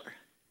feller.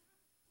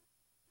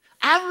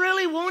 I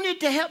really wanted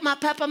to help my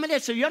papa and my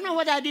dad. So you know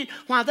what I did?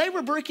 While they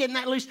were breaking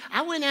that loose,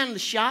 I went out in the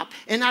shop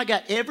and I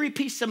got every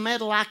piece of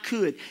metal I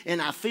could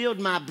and I filled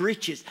my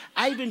breeches.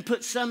 I even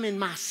put some in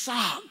my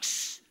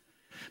socks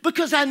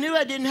because I knew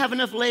I didn't have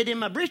enough lead in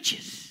my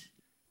breeches.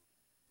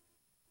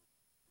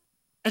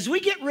 As we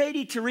get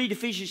ready to read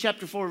Ephesians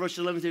chapter 4, verse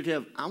 11 through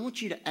 12, I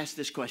want you to ask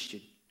this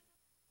question.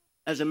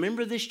 As a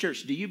member of this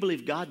church, do you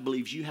believe God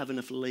believes you have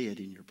enough lead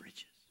in your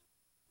breeches?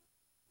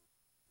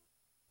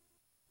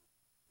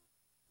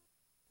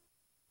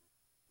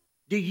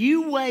 Do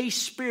you weigh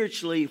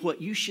spiritually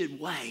what you should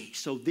weigh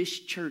so this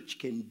church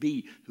can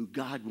be who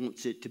God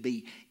wants it to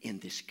be in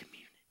this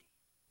community?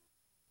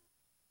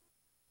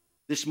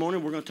 This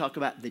morning we're going to talk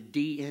about the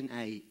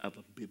DNA of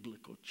a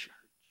biblical church.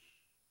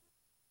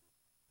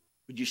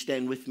 Would you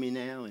stand with me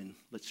now and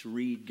let's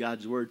read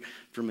God's word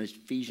from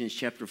Ephesians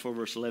chapter 4,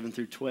 verse 11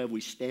 through 12.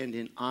 We stand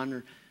in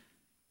honor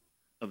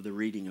of the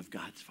reading of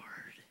God's word.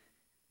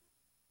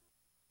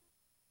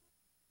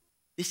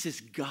 This is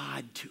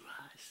God to us.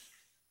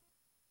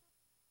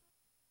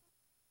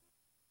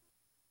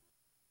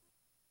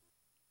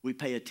 We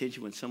pay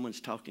attention when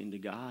someone's talking to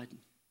God.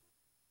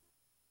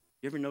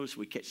 You ever notice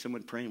we catch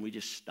someone praying, we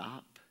just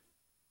stop?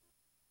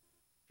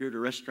 If you're at a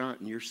restaurant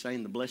and you're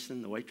saying the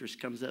blessing, the waitress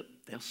comes up,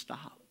 they'll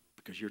stop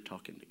because you're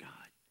talking to God.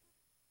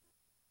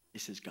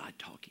 This is God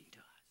talking to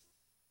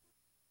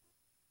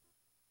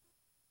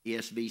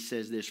us. ESV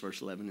says this,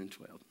 verse 11 and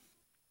 12.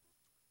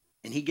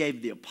 And he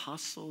gave the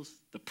apostles,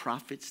 the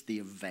prophets, the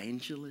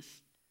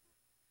evangelists,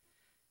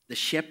 the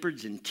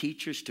shepherds and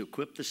teachers to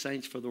equip the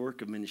saints for the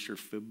work of ministry,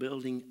 for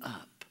building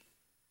up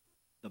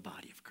the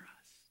body of Christ.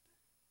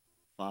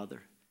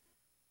 Father,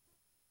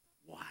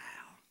 wow.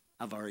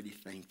 I've already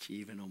thanked you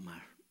even on my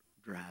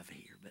drive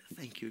here, but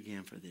thank you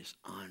again for this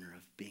honor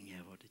of being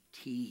able to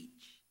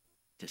teach,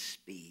 to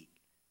speak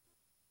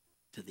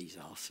to these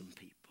awesome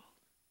people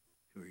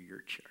who are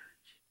your church.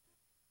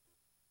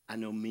 I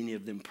know many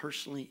of them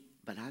personally,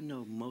 but I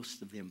know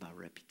most of them by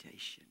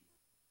reputation.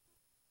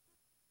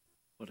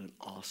 What an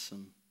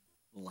awesome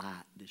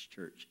light this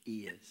church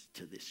is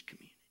to this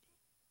community.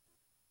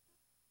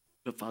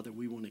 But Father,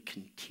 we want to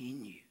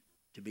continue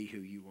to be who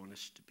you want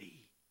us to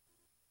be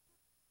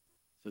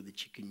so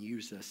that you can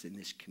use us in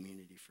this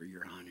community for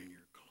your honor and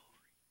your glory.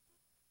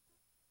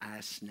 I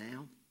ask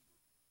now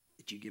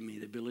that you give me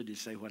the ability to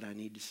say what I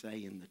need to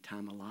say in the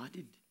time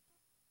allotted.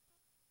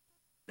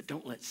 But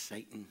don't let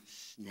Satan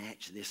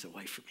snatch this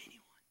away from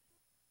anyone.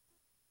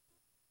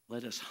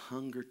 Let us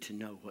hunger to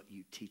know what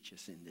you teach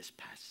us in this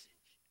passage.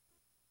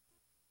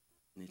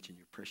 And it's in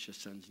your precious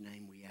Son's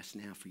name we ask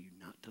now for you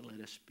not to let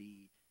us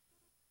be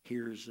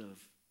hearers of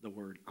the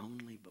word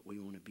only, but we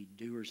want to be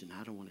doers, and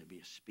I don't want to be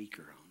a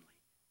speaker only.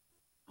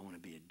 I want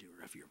to be a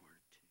doer of your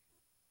word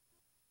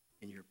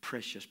too. In your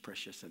precious,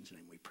 precious Son's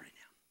name we pray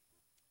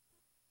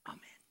now.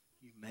 Amen.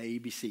 You may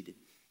be seated.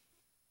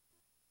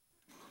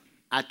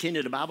 I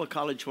attended a Bible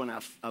college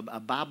a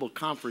Bible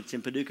conference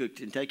in Paducah,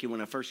 Kentucky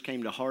when I first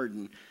came to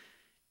Hardin.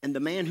 And the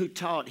man who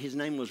taught, his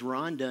name was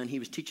Ron Dunn. He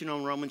was teaching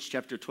on Romans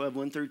chapter 12,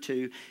 1 through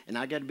 2. And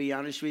I got to be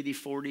honest with you,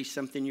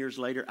 40-something years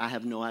later, I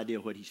have no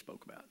idea what he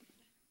spoke about.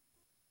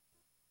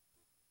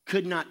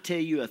 Could not tell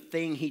you a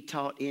thing he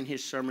taught in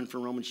his sermon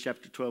from Romans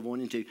chapter 12,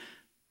 1 and 2.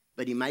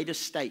 But he made a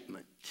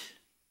statement,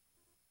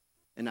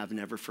 and I've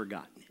never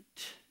forgotten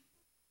it.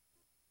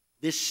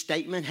 This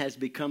statement has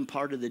become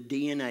part of the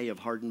DNA of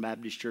Hardin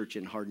Baptist Church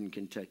in Hardin,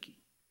 Kentucky.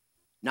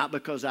 Not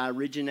because I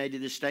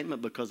originated this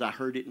statement, because I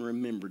heard it and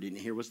remembered it. And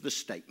here was the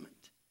statement.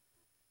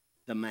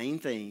 The main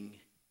thing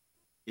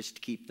is to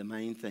keep the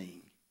main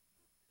thing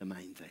the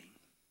main thing.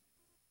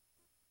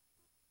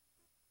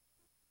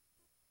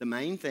 The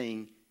main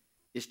thing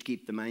is to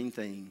keep the main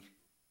thing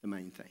the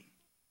main thing.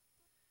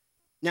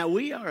 Now,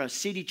 we are a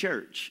city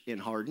church in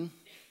Hardin.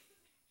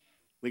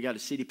 We got a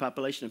city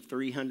population of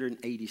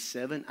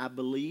 387, I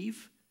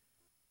believe.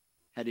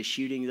 Had a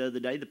shooting the other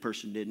day. The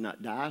person did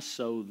not die,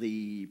 so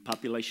the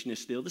population is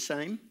still the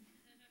same.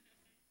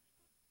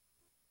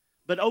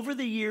 But over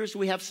the years,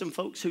 we have some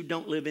folks who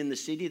don't live in the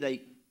city.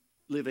 They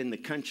live in the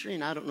country.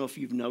 And I don't know if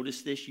you've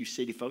noticed this, you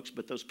city folks,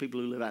 but those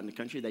people who live out in the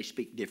country, they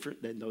speak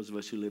different than those of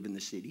us who live in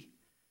the city.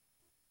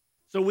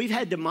 So we've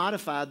had to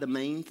modify the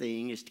main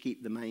thing is to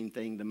keep the main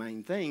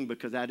thing,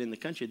 because out in the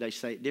country, they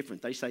say it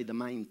different. They say the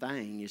main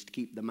thing is to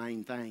keep the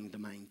main thing the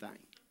main thing.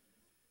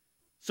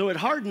 So at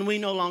Hardin, we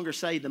no longer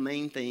say the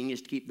main thing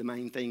is to keep the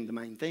main thing the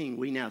main thing.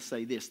 We now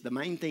say this, the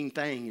main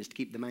thing is to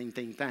keep the main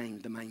thing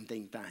the main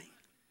thing.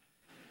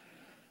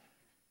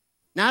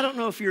 Now, I don't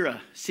know if you're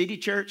a city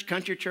church,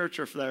 country church,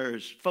 or if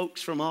there's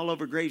folks from all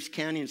over Graves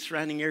County and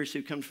surrounding areas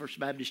who come to First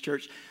Baptist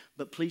Church,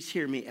 but please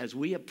hear me. As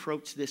we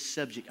approach this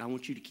subject, I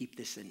want you to keep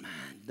this in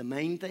mind. The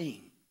main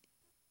thing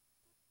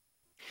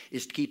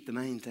is to keep the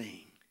main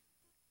thing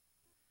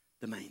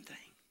the main thing.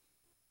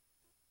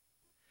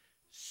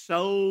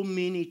 So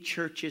many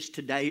churches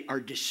today are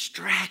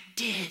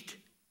distracted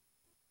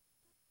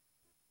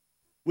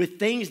with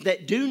things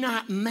that do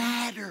not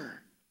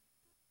matter.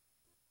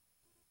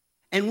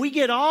 And we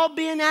get all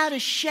bent out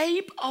of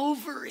shape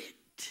over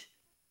it.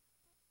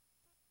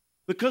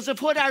 Because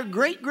of what our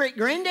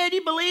great-great-granddaddy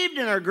believed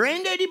and our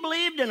granddaddy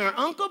believed and our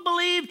uncle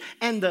believed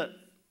and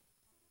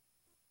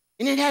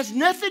it has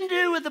nothing to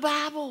do with the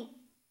Bible.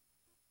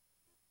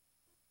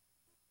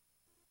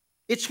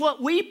 It's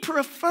what we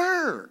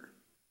prefer.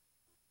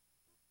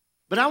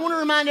 But I want to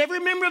remind every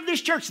member of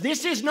this church,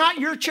 this is not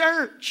your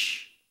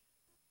church.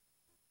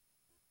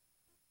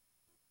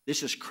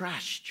 This is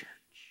Christ's church.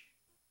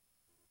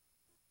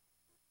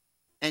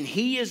 And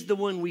He is the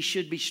one we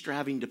should be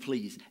striving to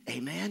please.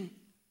 Amen?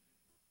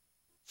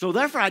 So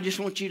therefore, I just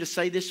want you to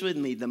say this with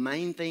me. The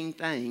main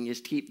thing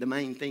is to keep the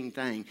main thing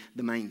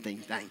the main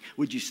thing.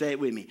 Would you say it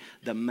with me?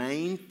 The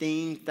main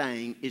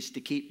thing is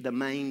to keep the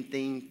main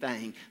thing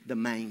the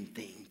main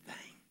thing.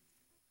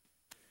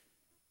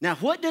 Now,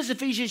 what does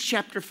Ephesians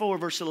chapter 4,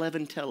 verse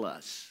 11 tell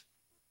us?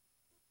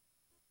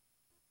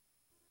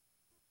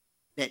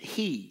 That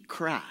He,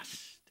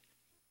 Christ,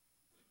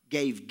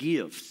 gave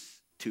gifts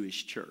to His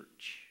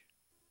church.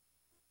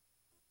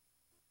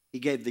 He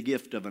gave the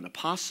gift of an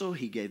apostle.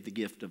 He gave the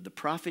gift of the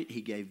prophet.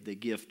 He gave the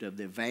gift of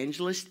the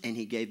evangelist. And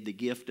He gave the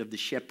gift of the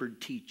shepherd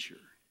teacher.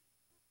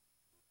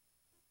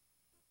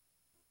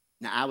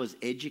 Now, I was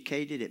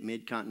educated at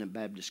Mid-Continent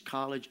Baptist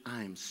College.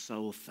 I am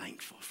so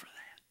thankful for that.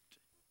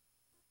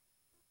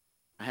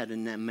 I had a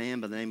man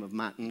by the name of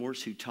Mike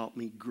Morse who taught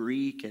me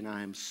Greek, and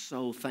I am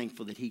so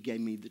thankful that he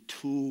gave me the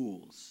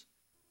tools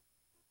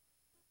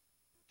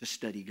to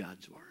study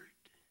God's Word.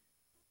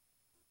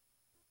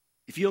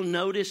 If you'll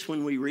notice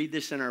when we read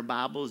this in our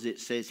Bibles, it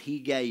says He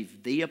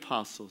gave the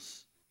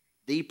apostles,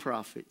 the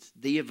prophets,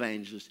 the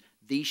evangelists,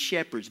 the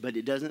shepherds, but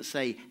it doesn't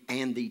say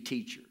and the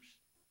teachers.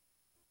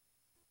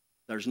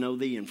 There's no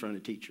 "the" in front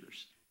of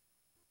teachers.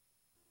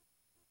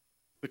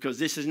 Because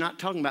this is not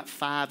talking about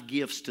 5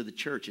 gifts to the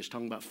church. It's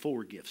talking about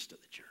 4 gifts to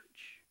the church.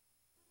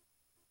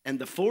 And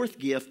the 4th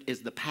gift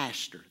is the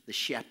pastor, the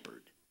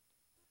shepherd,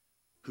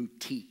 who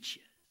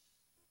teaches.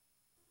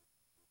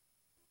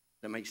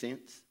 Does that make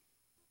sense?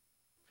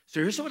 So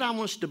here's what I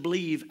want us to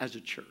believe as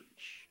a church.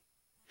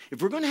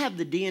 If we're going to have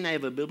the DNA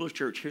of a biblical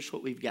church, here's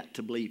what we've got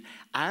to believe.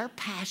 Our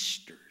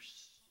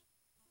pastors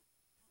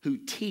who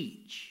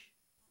teach,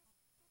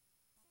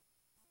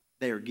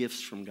 they are gifts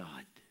from God.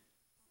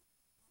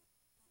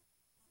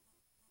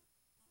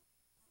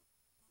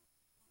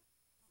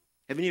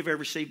 Have any of you ever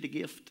received a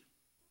gift?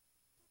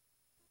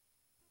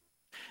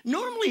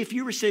 Normally, if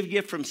you receive a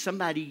gift from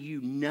somebody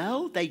you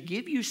know, they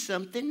give you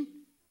something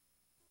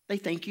they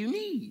think you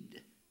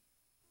need.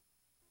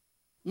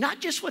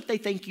 Not just what they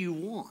think you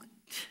want.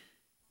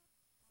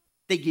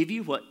 They give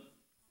you what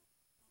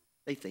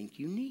they think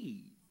you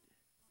need.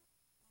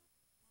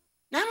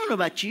 Now, I don't know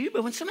about you,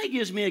 but when somebody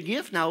gives me a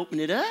gift and I open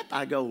it up,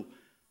 I go,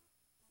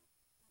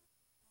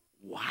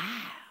 wow.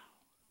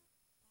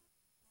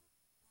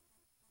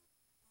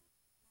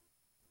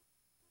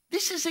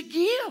 This is a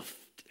gift.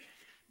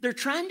 They're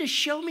trying to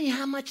show me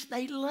how much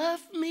they love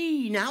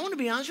me. Now, I want to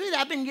be honest with you.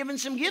 I've been given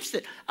some gifts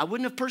that I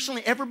wouldn't have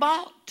personally ever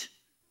bought.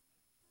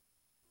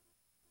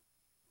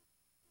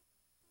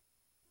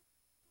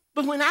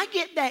 But when I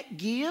get that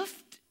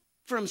gift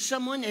from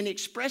someone and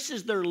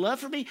expresses their love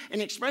for me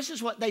and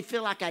expresses what they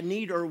feel like I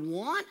need or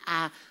want,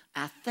 I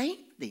thank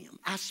them.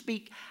 I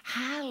speak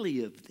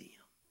highly of them.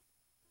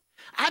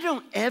 I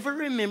don't ever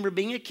remember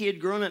being a kid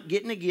growing up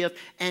getting a gift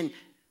and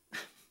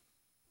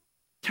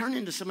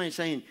turning to somebody and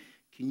saying,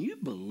 "Can you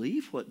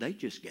believe what they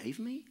just gave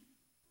me?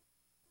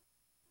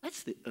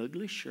 That's the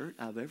ugliest shirt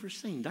I've ever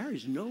seen. There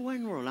is no way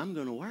in the world I'm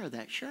going to wear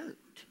that shirt."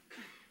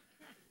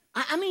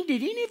 I mean,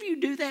 did any of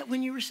you do that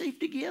when you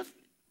received a gift?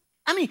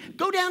 I mean,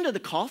 go down to the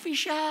coffee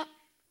shop,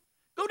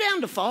 go down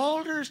to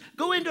Falder's,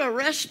 go into a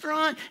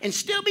restaurant, and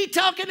still be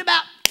talking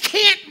about,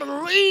 "Can't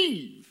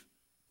believe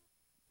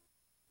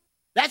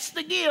that's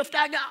the gift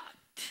I got."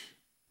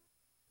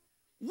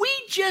 We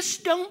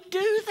just don't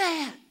do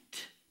that.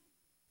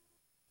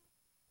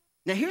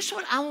 Now, here's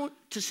what I want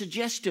to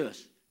suggest to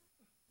us.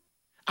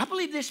 I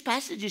believe this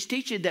passage is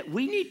teaching that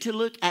we need to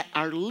look at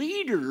our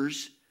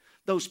leaders,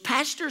 those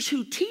pastors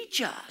who teach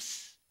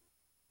us,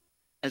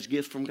 as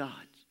gifts from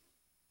God.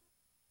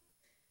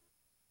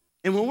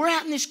 And when we're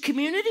out in this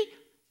community,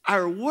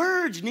 our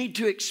words need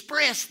to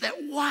express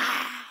that,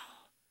 wow,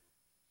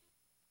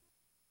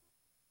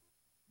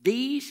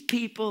 these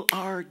people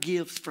are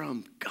gifts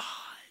from God.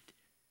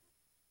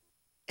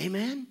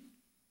 Amen?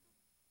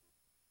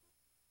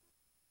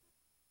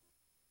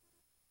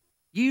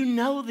 You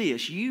know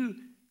this. You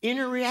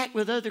interact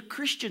with other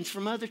Christians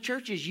from other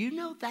churches. You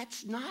know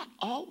that's not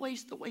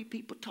always the way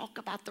people talk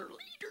about their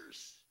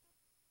leaders.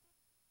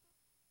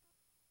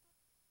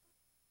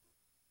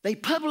 They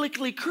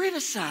publicly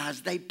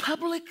criticize. They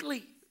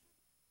publicly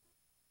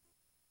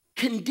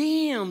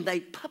condemn. No.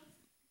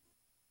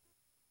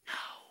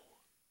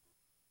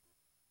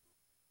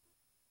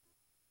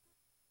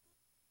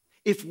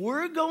 If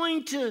we're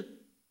going to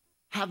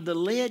have the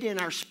lead in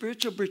our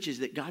spiritual britches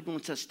that God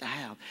wants us to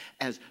have,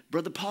 as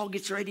Brother Paul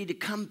gets ready to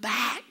come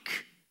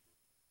back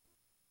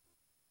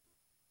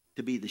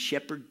to be the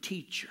shepherd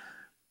teacher,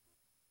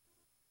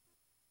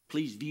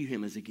 please view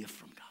him as a gift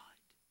from God.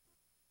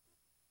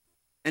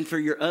 And for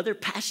your other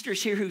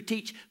pastors here who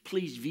teach,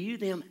 please view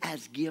them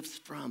as gifts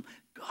from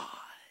God.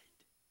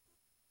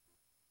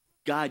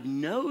 God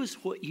knows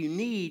what you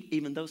need,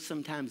 even though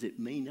sometimes it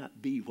may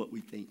not be what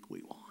we think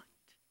we want.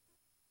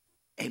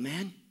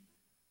 Amen?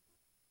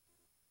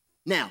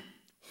 Now,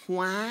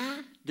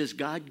 why does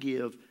God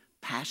give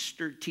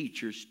pastor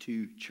teachers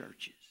to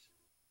churches?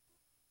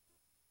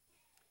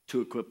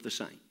 To equip the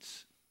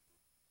saints.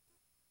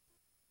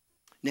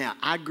 Now,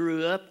 I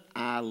grew up,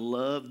 I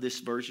love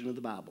this version of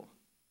the Bible.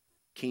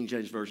 King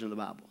James Version of the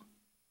Bible.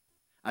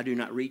 I do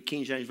not read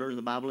King James Version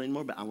of the Bible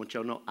anymore, but I want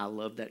y'all to know I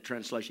love that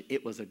translation.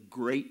 It was a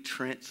great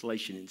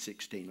translation in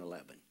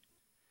 1611.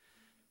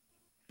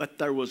 But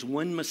there was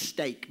one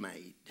mistake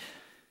made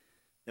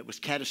that was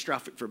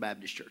catastrophic for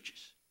Baptist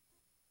churches.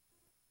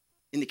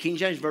 In the King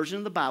James Version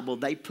of the Bible,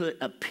 they put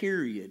a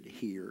period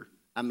here,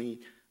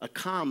 a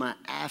comma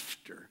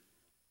after,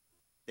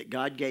 that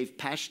God gave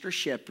pastor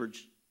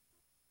shepherds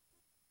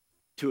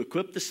to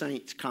equip the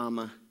saints,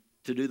 comma,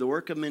 to do the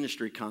work of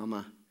ministry,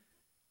 comma,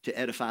 to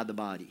edify the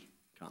body,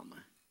 comma.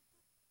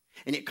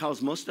 And it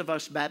caused most of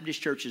us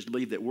Baptist churches to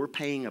believe that we're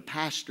paying a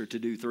pastor to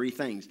do three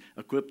things: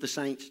 equip the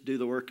saints, do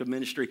the work of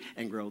ministry,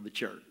 and grow the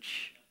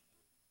church.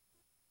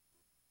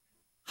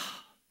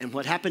 And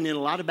what happened in a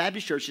lot of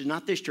Baptist churches,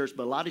 not this church,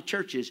 but a lot of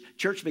churches,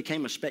 church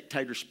became a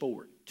spectator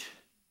sport.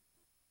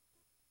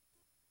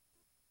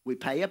 We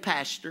pay a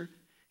pastor.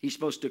 He's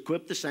supposed to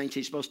equip the saints.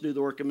 He's supposed to do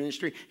the work of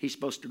ministry. He's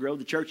supposed to grow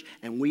the church.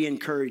 And we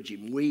encourage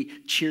him.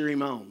 We cheer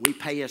him on. We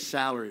pay his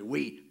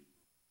salary.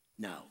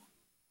 No.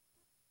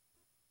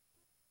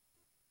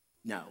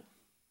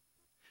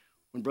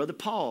 When Brother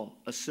Paul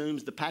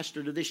assumes the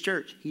pastor to this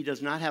church, he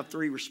does not have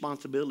three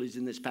responsibilities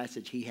in this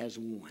passage. He has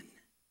one.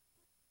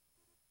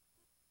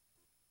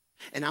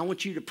 And I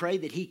want you to pray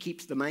that he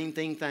keeps the main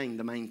thing.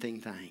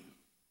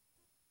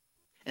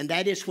 And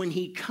that is, when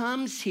he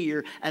comes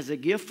here as a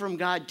gift from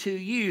God to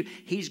you,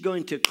 he's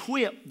going to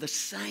equip the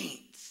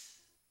saints.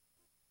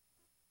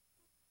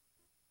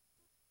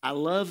 I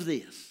love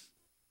this.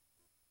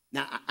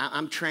 Now,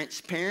 I'm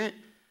transparent.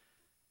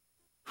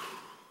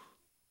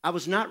 I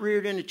was not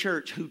reared in a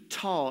church who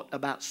taught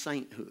about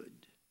sainthood.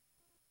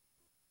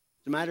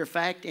 As a matter of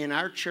fact, in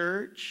our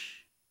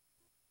church,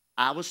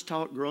 I was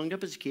taught growing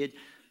up as a kid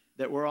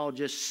that we're all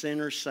just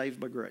sinners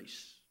saved by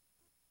grace.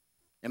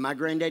 And my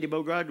granddaddy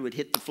Bogard would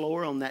hit the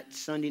floor on that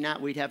Sunday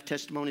night. We'd have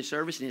testimony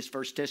service, and his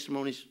first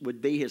testimony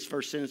would be, his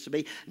first sentence would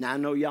be, now I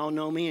know y'all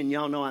know me, and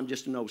y'all know I'm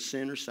just an old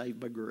sinner saved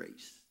by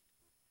grace.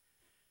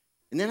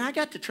 And then I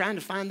got to trying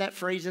to find that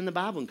phrase in the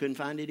Bible and couldn't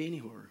find it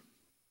anywhere.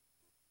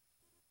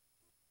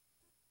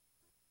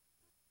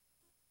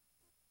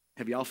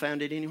 Have y'all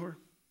found it anywhere?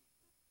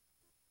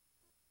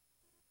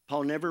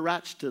 Paul never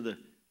writes to the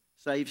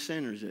saved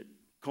sinners at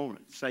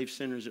Corinth, saved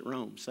sinners at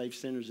Rome, saved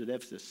sinners at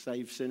Ephesus,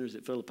 saved sinners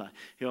at Philippi.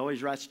 He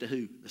always writes to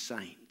who? The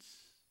saints.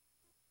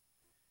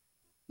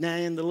 Now,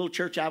 in the little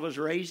church I was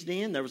raised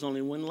in, there was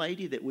only one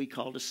lady that we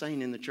called a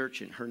saint in the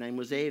church, and her name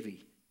was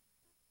Evie.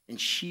 And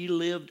she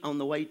lived on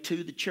the way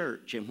to the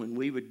church. And when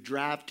we would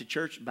drive to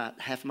church, about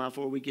half a mile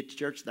before we get to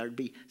church, there'd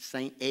be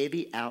Saint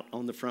Evie out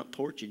on the front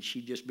porch, and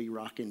she'd just be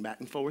rocking back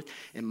and forth.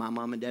 And my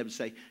mom and dad would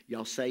say,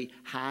 y'all say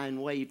hi and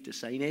wave to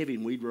Saint Evie.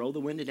 And we'd roll the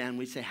window down, and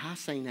we'd say, hi,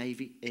 Saint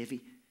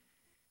Evie.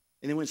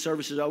 And then when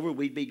service is over,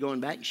 we'd be going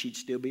back, and she'd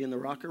still be in the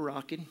rocker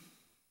rocking.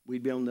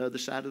 We'd be on the other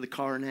side of the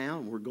car now,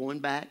 and we're going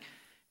back,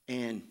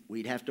 and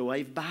we'd have to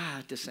wave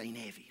bye to Saint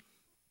Evie.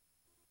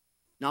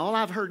 Now, all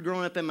I've heard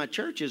growing up in my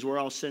church is we're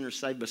all sinners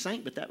saved by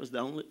saint, but that was the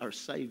only, or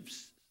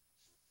sinners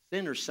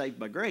saved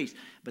by grace,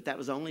 but that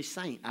was the only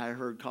saint I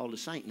heard called a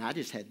saint. And I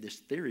just had this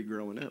theory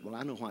growing up. Well,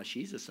 I know why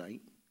she's a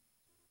saint.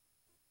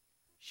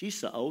 She's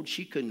so old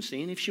she couldn't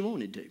sin if she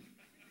wanted to.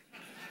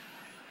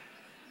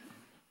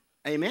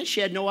 Amen.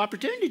 She had no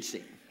opportunity to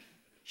sin.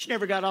 She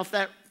never got off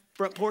that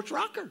front porch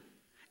rocker.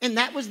 And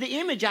that was the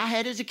image I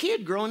had as a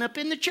kid growing up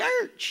in the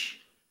church.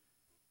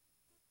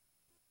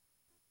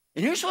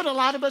 And here's what a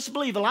lot of us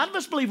believe. A lot of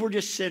us believe we're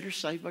just sinners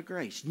saved by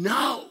grace.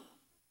 No.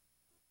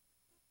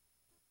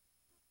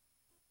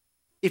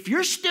 If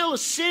you're still a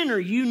sinner,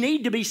 you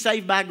need to be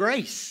saved by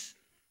grace.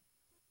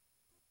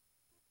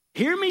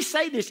 Hear me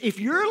say this. If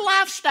your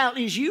lifestyle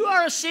is you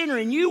are a sinner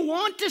and you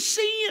want to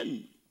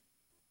sin,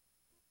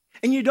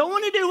 and you don't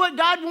want to do what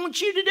God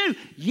wants you to do,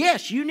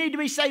 yes, you need to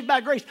be saved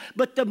by grace.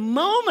 But the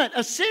moment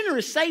a sinner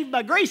is saved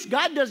by grace,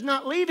 God does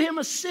not leave him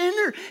a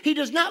sinner. He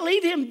does not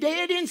leave him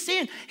dead in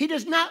sin. He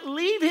does not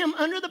leave him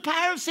under the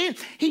power of sin.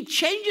 He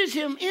changes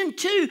him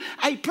into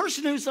a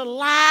person who's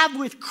alive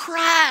with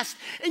Christ,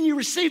 and you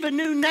receive a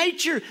new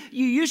nature.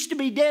 You used to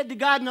be dead to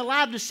God and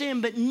alive to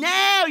sin, but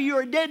now you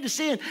are dead to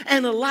sin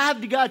and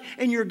alive to God,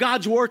 and you're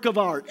God's work of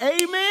art.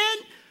 Amen?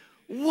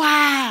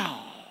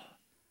 Wow.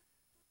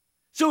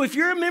 So if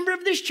you're a member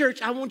of this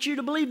church, I want you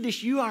to believe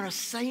this. You are a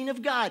saint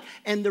of God.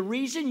 And the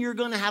reason you're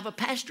going to have a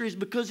pastor is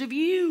because of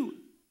you.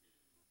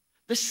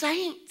 The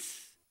saints.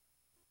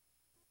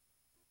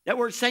 That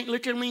word saint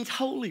literally means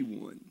holy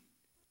one.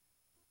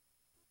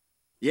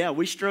 Yeah,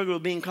 we struggle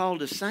with being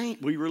called a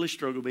saint. We really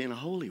struggle being a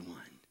holy one.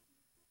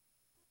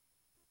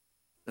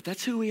 But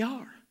that's who we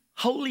are.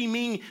 Holy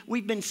meaning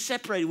we've been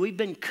separated. We've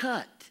been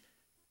cut.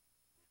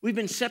 We've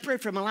been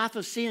separated from a life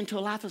of sin to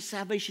a life of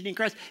salvation in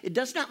Christ. It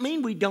does not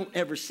mean we don't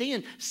ever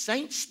sin.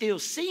 Saints still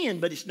sin,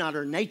 but it's not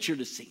our nature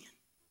to sin.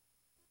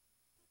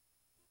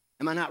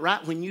 Am I not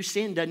right? When you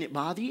sin, doesn't it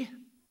bother you?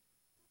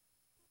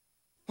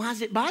 Why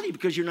does it bother you?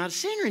 Because you're not a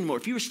sinner anymore.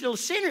 If you were still a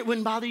sinner, it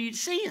wouldn't bother you to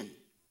sin.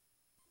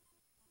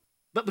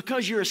 But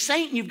because you're a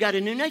saint and you've got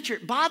a new nature,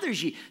 it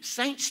bothers you.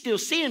 Saints still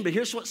sin, but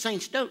here's what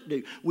saints don't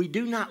do. We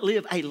do not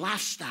live a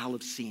lifestyle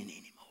of sin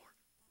anymore.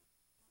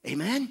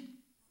 Amen?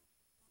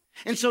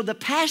 And so the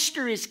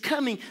pastor is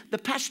coming. The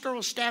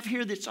pastoral staff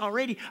here that's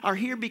already are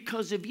here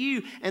because of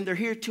you, and they're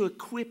here to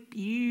equip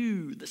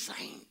you, the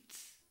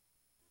saints.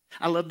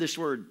 I love this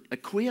word,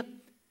 equip.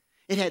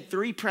 It had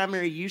 3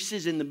 primary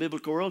uses in the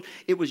biblical world.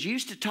 It was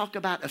used to talk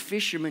about a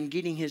fisherman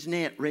getting his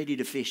net ready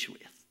to fish with.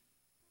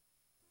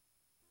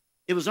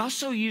 It was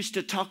also used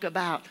to talk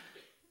about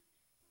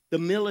the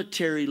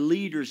military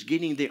leaders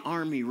getting the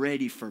army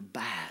ready for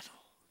battle.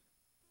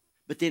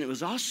 But then it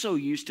was also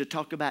used to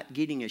talk about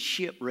getting a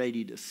ship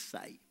ready to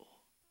sail.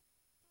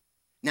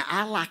 Now,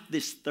 I like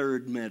this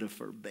third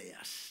metaphor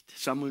best,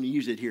 so I'm going to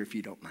use it here if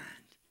you don't mind.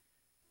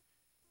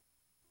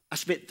 I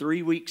spent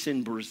 3 weeks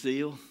in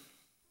Brazil.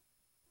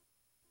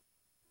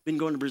 Been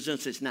going to Brazil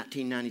since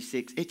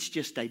 1996. It's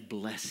just a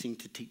blessing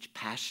to teach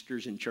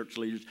pastors and church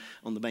leaders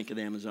on the bank of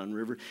the Amazon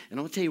River.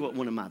 And I'll tell you what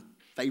one of my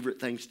favorite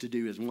things to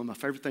do is, when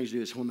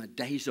my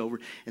day's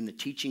over and the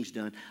teaching's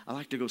done, I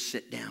like to go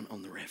sit down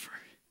on the river.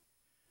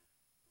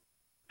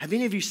 Have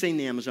any of you seen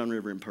the Amazon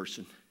River in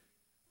person?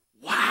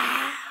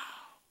 Wow.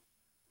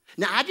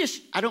 Now,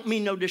 I don't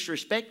mean no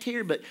disrespect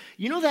here, but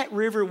you know that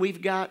river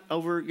we've got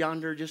over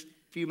yonder just a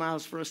few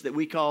miles from us that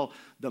we call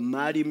the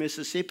mighty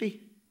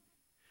Mississippi?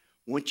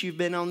 Once you've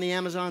been on the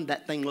Amazon,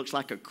 that thing looks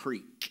like a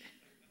creek.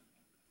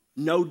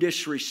 No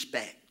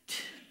disrespect.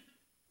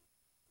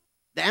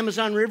 The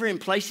Amazon River in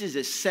places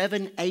is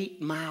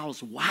 7-8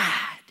 miles wide.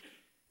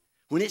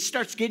 When it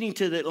starts getting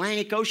to the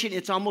Atlantic Ocean,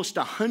 it's almost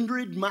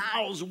 100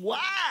 miles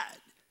wide.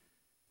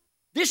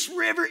 This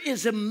river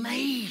is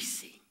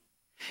amazing.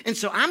 And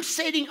so I'm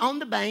sitting on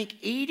the bank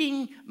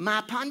eating my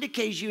pan de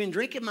queijo and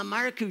drinking my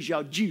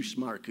maracujá juice,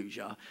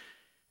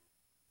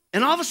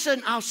 And all of a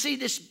sudden, I'll see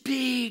this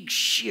big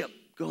ship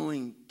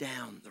going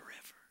down the river.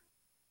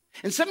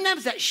 And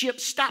sometimes that ship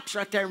stops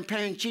right there in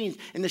Parintins,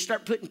 and they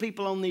start putting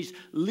people on these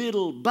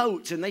little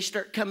boats, and they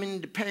start coming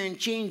into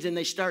Parintins, and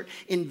they start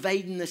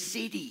invading the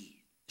city.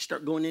 They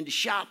start going into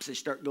shops. They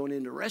start going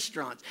into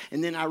restaurants.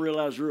 And then I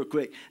realize real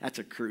quick, that's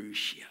a cruise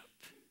ship.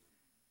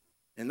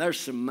 And there's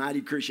some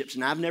mighty cruise ships.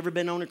 And I've never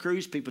been on a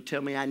cruise. People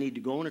tell me I need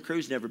to go on a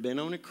cruise. Never been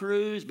on a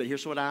cruise. But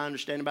here's what I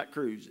understand about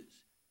cruises.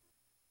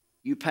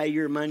 You pay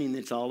your money, and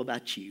it's all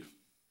about you.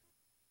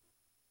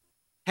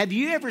 Have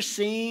you ever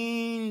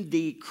seen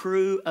the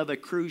crew of a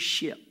cruise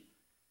ship?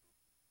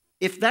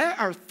 If there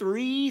are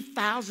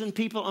 3,000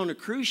 people on a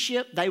cruise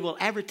ship, they will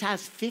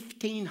advertise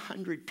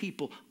 1,500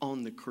 people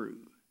on the crew.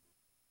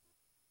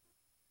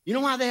 You know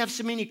why they have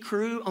so many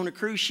crew on a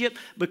cruise ship?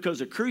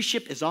 Because a cruise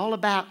ship is all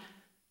about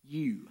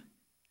you,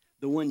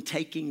 the one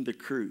taking the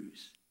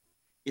cruise.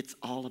 It's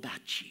all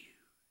about you.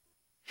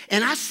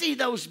 And I see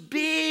those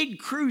big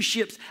cruise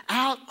ships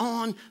out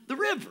on the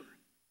river.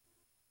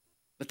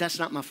 But that's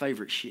not my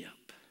favorite ship.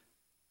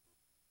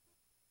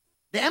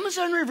 The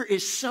Amazon River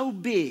is so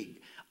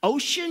big.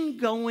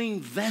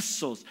 Ocean-going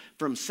vessels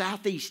from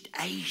Southeast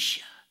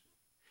Asia,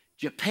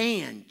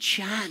 Japan,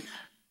 China,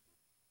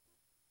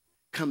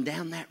 come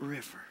down that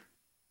river.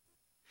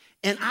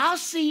 And I'll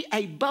see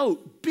a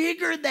boat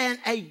bigger than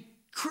a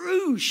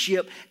cruise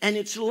ship, and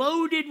it's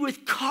loaded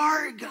with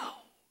cargo.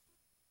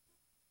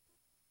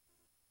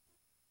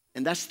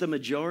 And that's the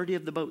majority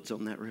of the boats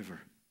on that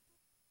river.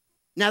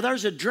 Now,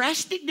 there's a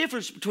drastic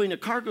difference between a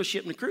cargo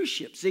ship and a cruise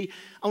ship. See,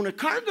 on a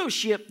cargo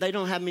ship, they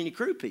don't have many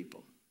crew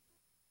people.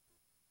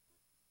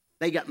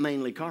 They got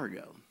mainly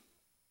cargo.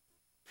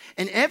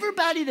 And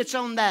everybody that's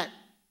on that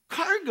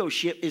cargo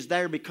ship is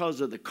there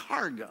because of the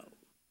cargo. Does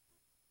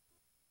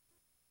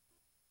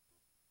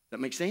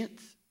that make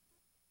sense?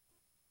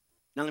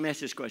 Now, let me ask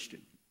this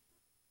question.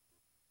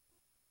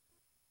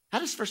 How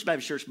does First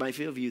Baptist Church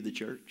Mayfield view the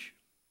church?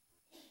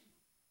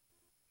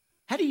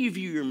 How do you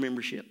view your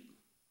membership?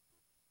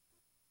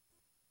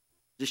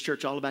 Is this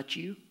church all about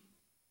you? Is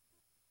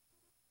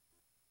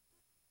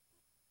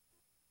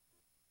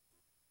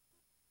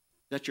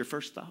that your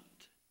first thought?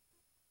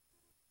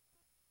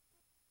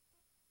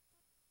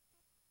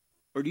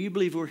 Or do you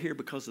believe we're here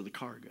because of the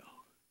cargo?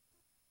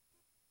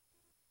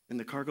 And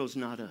the cargo is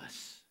not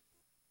us.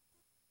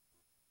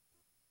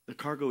 The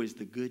cargo is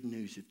the good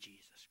news of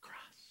Jesus Christ.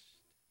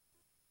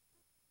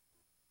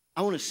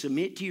 I want to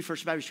submit to you,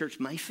 First Baptist Church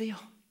Mayfield.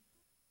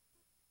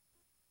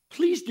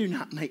 Please do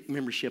not make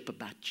membership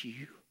about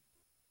you.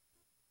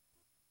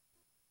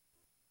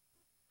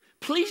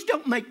 Please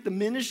don't make the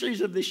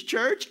ministries of this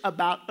church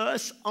about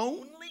us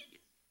only.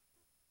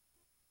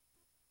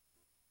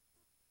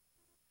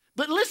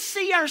 But let's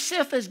see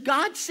ourselves as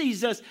God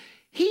sees us.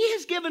 He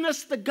has given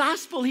us the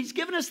gospel. He's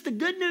given us the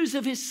good news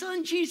of his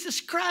son,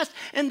 Jesus Christ.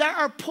 And there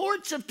are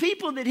ports of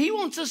people that he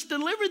wants us to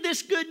deliver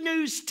this good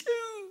news to.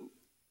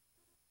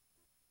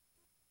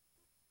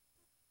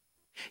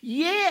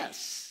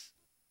 Yes,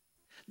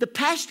 the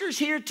pastor's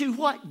here to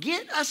what?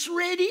 Get us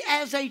ready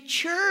as a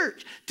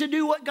church to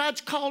do what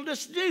God's called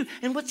us to do.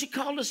 And what's he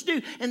called us to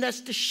do? And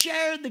that's to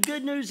share the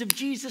good news of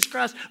Jesus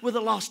Christ with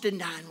a lost and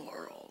dying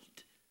world.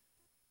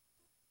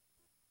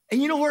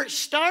 And you know where it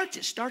starts?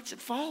 It starts at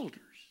Falder's.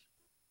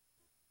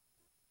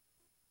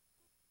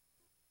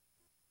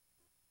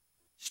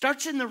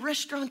 Starts in the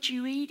restaurant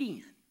you eat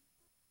in.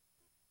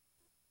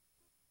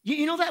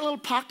 You know that little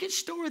pocket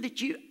store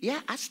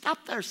that I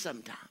stop there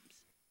sometimes.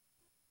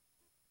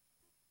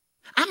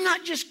 I'm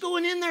not just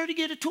going in there to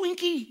get a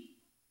Twinkie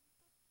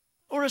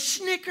or a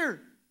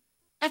Snicker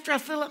after I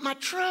fill up my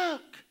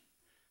truck.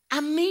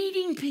 I'm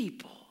meeting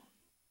people.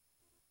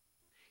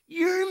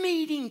 You're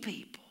meeting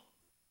people.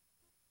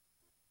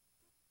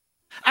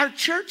 Our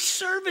church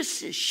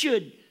services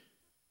should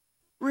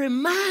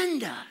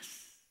remind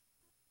us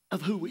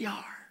of who we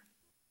are.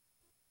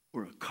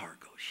 We're a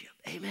cargo ship.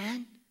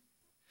 Amen?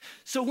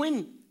 So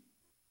when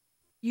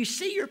you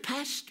see your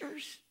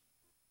pastors,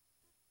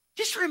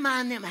 just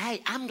remind them,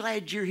 hey, I'm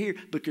glad you're here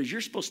because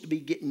you're supposed to be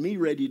getting me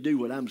ready to do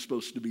what I'm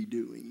supposed to be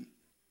doing.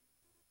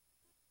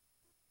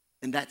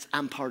 And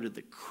I'm part of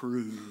the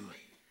crew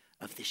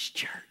of this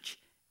church.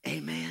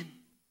 Amen?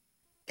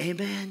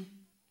 Amen?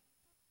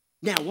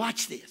 Now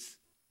watch this.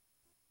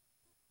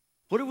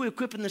 What are we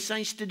equipping the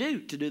saints to do?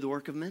 To do the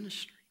work of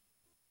ministry.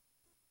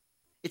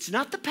 It's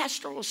not the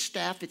pastoral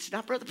staff, it's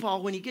not Brother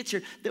Paul when he gets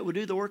here that will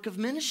do the work of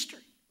ministry.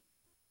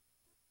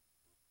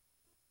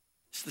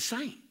 It's the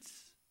saints.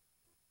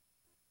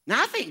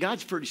 Now, I think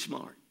God's pretty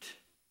smart.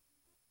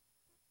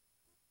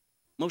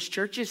 Most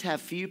churches have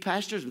few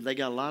pastors, but they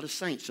got a lot of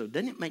saints. So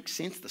doesn't it make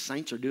sense the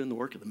saints are doing the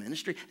work of the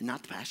ministry and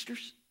not the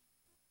pastors?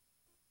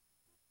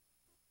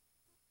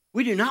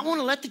 We do not want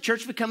to let the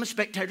church become a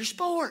spectator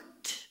sport.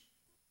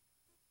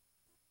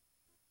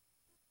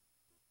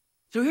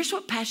 So here's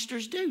what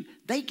pastors do.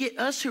 They get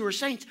us who are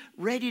saints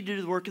ready to do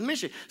the work of the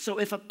ministry. So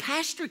if a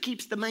pastor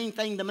keeps the main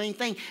thing,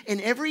 in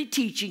every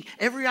teaching,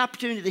 every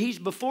opportunity that he's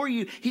before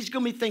you, he's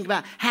going to be thinking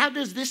about how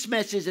does this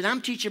message that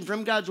I'm teaching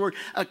from God's word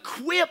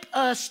equip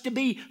us to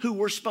be who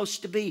we're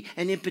supposed to be,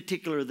 and in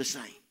particular the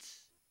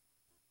saints.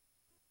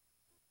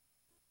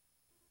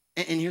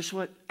 And here's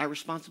what our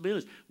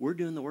responsibility is. We're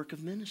doing the work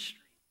of ministry.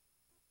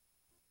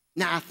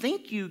 Now, I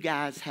think you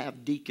guys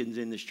have deacons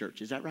in this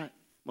church. Is that right?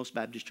 Most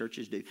Baptist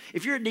churches do.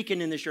 If you're a deacon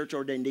in this church,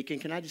 ordained deacon,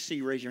 can I just see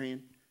you raise your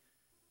hand?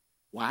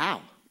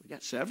 Wow, we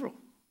got several.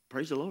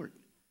 Praise the Lord.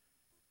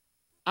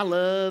 I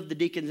love the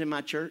deacons in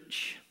my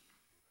church.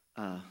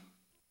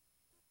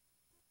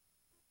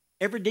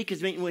 Every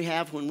deacons meeting we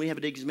have, when we have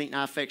a deacons meeting,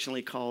 I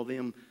affectionately call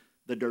them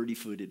the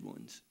dirty-footed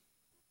ones.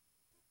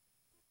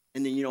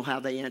 And then you know how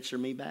they answer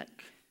me back?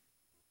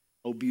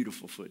 Oh,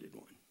 beautiful-footed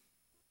one.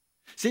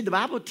 See, the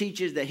Bible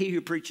teaches that he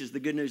who preaches the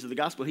good news of the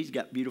gospel, he's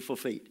got beautiful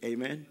feet.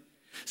 Amen?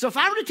 So if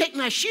I were to take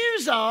my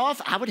shoes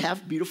off, I would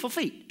have beautiful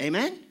feet.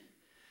 Amen?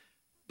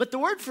 But the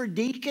word for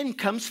deacon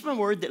comes from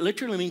a word that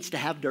literally means to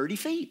have dirty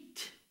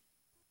feet.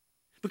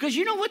 Because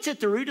you know what's at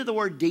the root of the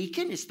word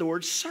deacon? It's the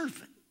word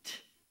servant.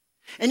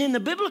 And in the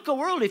biblical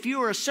world, if you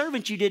were a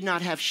servant, you did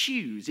not have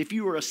shoes. If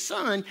you were a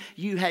son,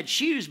 you had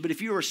shoes. But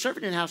if you were a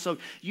servant in the household,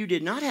 you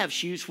did not have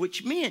shoes,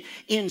 which meant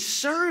in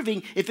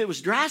serving, if it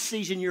was dry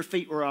season, your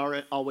feet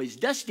were always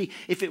dusty.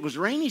 If it was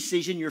rainy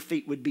season, your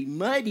feet would be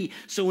muddy.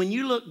 So when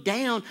you looked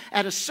down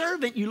at a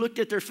servant, you looked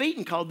at their feet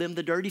and called them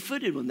the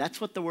dirty-footed one. That's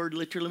what the word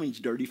literally means,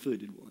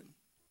 dirty-footed one.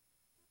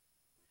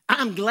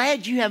 I'm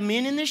glad you have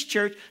men in this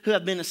church who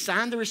have been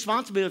assigned the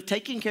responsibility of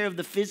taking care of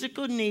the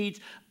physical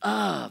needs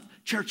of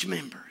church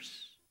members.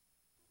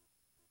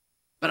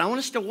 But I want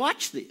us to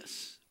watch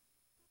this.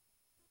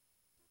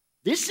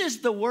 This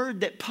is the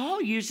word that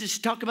Paul uses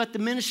to talk about the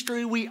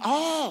ministry we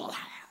all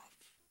have.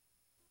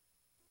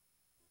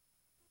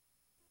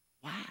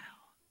 Wow.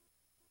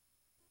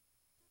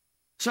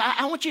 So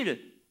I want you to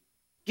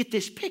get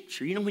this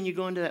picture. You know, when you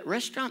go into that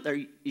restaurant, there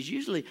is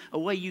usually a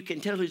way you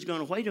can tell who's going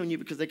to wait on you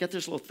because they got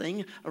this little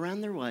thing around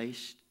their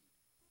waist.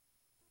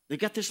 They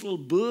got this little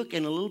book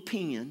and a little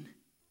pen.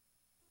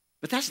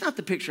 But that's not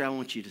the picture I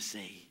want you to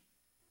see.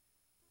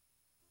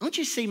 I want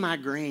you to see my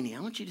granny. I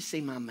want you to see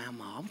my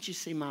mama. I want you to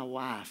see my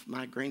wife.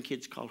 My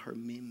grandkids call her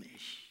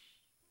Mimish.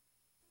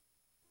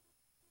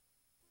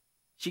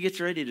 She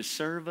gets ready to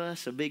serve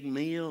us a big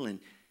meal,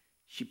 and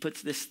she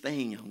puts this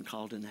thing on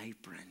called an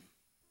apron.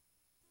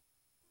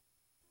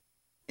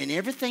 And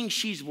everything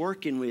she's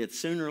working with,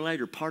 sooner or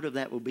later, part of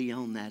that will be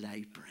on that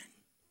apron.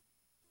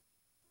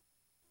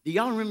 Do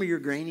y'all remember your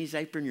granny's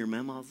apron, your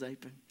mama's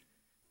apron?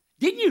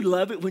 Didn't you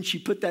love it when she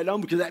put that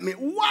on? Because that meant,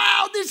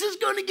 wow, this is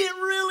going to get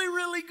really,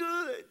 really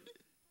good.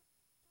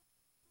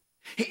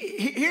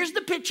 Here's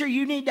the picture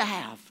you need to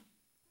have.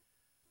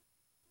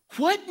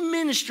 What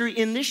ministry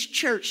in this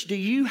church do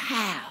you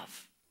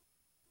have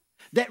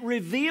that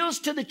reveals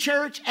to the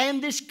church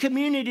and this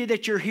community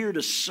that you're here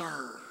to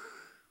serve?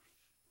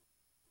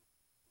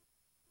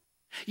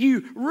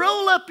 You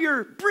roll up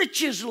your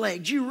breeches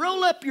legs. You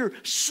roll up your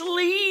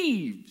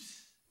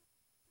sleeves.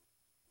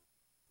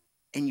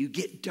 And you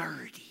get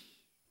dirty.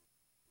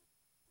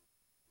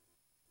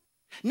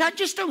 Not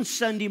just on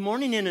Sunday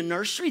morning in a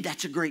nursery.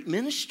 That's a great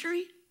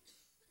ministry.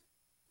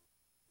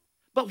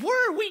 But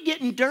where are we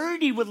getting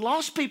dirty with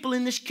lost people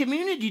in this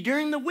community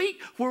during the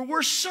week where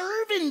we're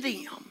serving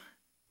them?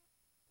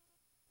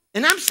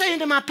 And I'm saying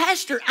to my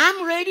pastor,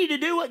 I'm ready to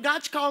do what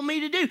God's called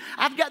me to do.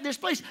 I've got this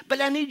place, but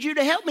I need you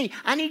to help me.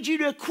 I need you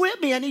to equip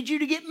me. I need you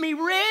to get me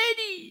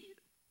ready.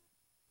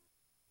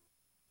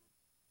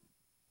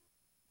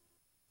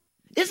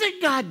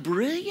 Isn't God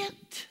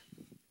brilliant?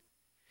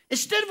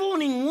 Instead of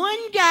wanting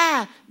one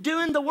guy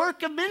doing the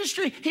work of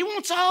ministry, he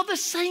wants all the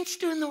saints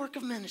doing the work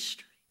of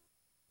ministry.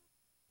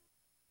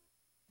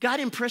 God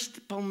impressed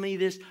upon me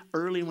this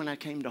early when I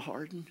came to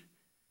Hardin.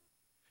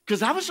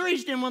 Because I was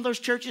raised in one of those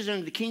churches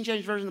under the King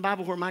James Version of the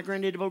Bible where my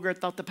granddaddy Bogart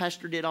thought the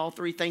pastor did all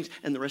three things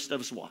and the rest of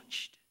us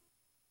watched.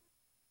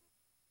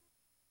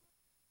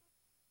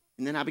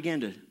 And then I began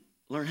to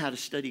learn how to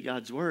study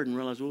God's Word and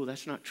realize, oh,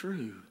 that's not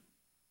true.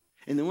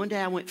 And then one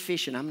day I went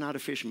fishing. I'm not a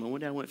fisherman.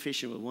 One day I went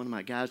fishing with one of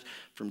my guys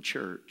from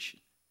church.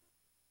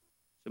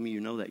 Some of you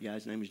know that guy.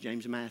 His name is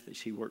James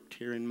Mathis. He worked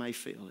here in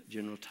Mayfield at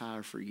General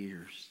Tire for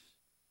years.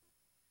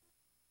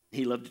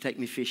 He loved to take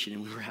me fishing,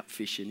 and we were out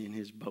fishing in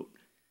his boat.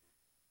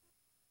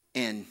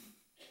 And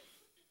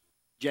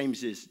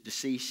James is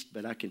deceased,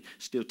 but I can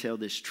still tell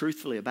this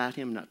truthfully about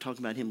him. I'm not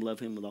talking about him, love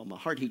him with all my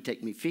heart. He'd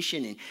take me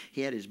fishing, and he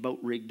had his boat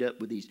rigged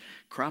up with these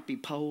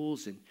crappie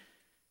poles. And,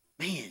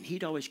 man,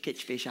 he'd always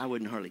catch fish. I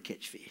wouldn't hardly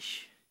catch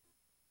fish.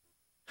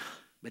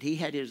 But he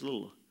had his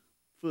little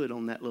foot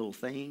on that little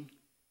thing.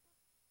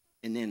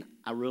 And then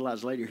I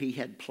realized later he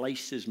had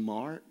places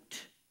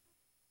marked.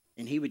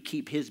 And he would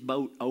keep his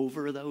boat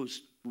over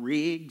those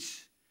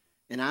rigs.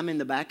 And I'm in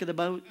the back of the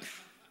boat.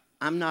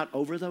 I'm not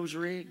over those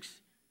rigs.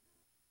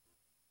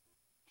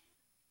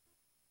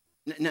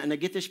 Now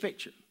get this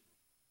picture.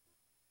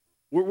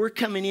 We're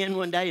coming in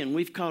one day and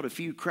we've caught a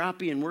few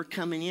crappie and we're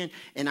coming in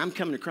and I'm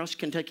coming across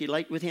Kentucky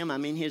Lake with him.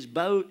 I'm in his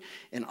boat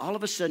and all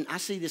of a sudden I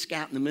see this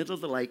guy out in the middle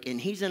of the lake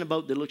and he's in a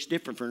boat that looks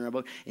different from our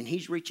boat and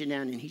he's reaching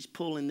down and he's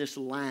pulling this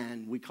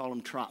line. We call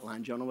them trot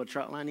lines. Y'all know what a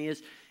trot line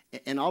is?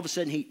 And all of a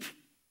sudden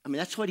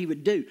that's what he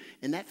would do.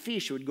 And that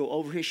fish would go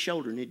over his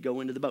shoulder and it'd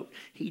go into the boat.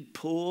 He'd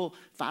pull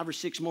 5 or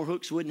 6 more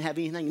hooks, wouldn't have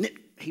anything. And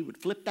he would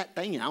flip that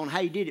thing. And I don't know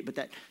how he did it, but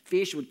that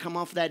fish would come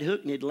off that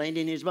hook and it'd land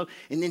in his boat.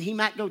 And then he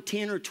might go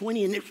 10 or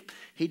 20 and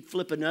he'd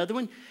flip another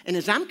one. And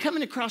as I'm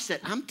coming across that,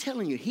 I'm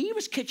telling you, he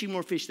was catching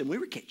more fish than we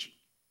were catching.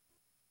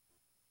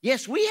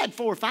 Yes, we had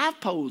 4 or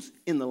 5 poles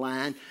in the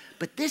line,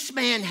 but this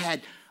man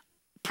had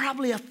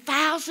probably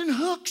 1,000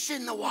 hooks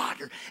in the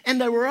water.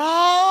 And they were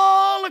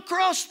all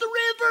across the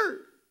river.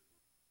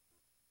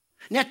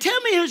 Now tell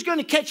me who's going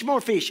to catch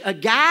more fish. A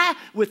guy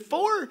with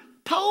 4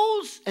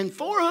 poles and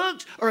 4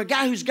 hooks or a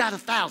guy who's got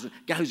 1,000?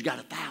 A guy who's got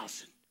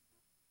 1,000.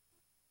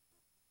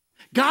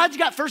 God's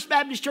got First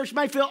Baptist Church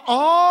Mayfield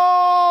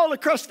all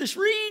across this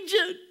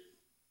region.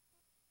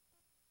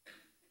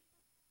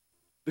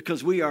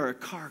 Because we are a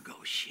cargo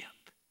ship.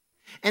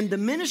 And the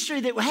ministry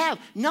that we have,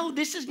 no,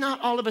 this is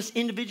not all of us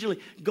individually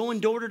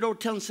going door to door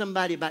telling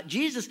somebody about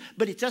Jesus,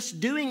 but it's us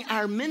doing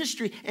our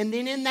ministry. And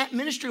then in that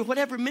ministry,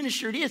 whatever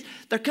ministry it is,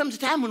 there comes a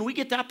time when we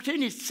get the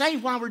opportunity to say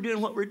why we're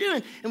doing what we're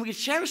doing. And we can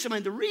share with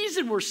somebody, the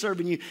reason we're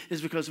serving you is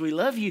because we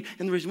love you.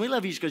 And the reason we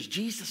love you is because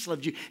Jesus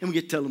loved you. And we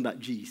get to tell them about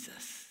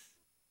Jesus.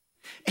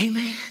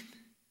 Amen.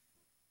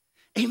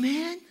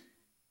 Amen.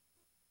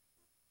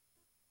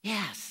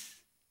 Yes.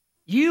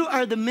 You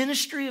are the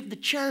ministry of the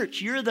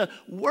church. You're the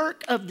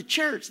work of the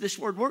church. This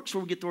word work's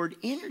where we get the word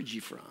energy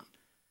from.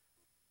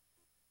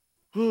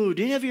 Ooh,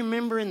 do any of you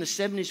remember in the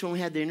 70s when we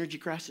had the energy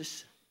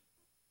crisis?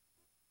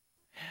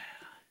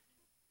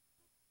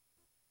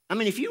 I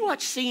mean, if you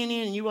watch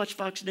CNN and you watch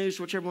Fox News,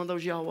 whichever one of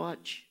those y'all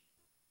watch,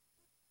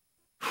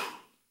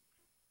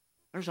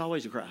 there's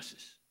always a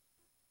crisis.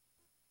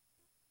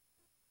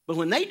 But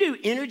when they do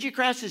energy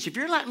crisis, if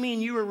you're like me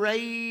and you were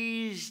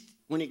raised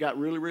when it got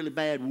really, really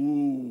bad,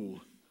 woo.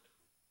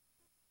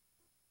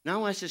 Now I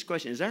want to ask this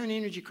question. Is there an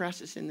energy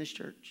crisis in this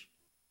church?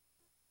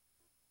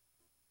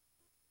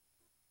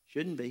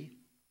 Shouldn't be.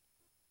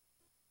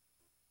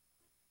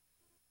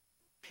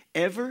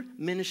 Every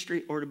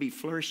ministry ought to be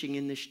flourishing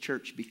in this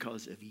church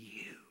because of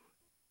you.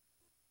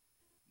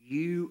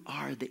 You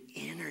are the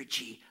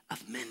energy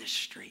of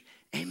ministry.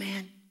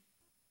 Amen?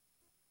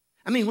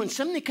 I mean, when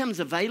something comes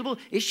available,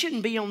 it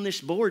shouldn't be on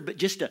this board, but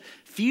just a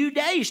few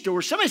days to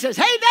where somebody says,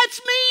 hey, that's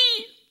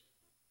me.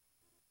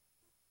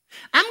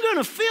 I'm going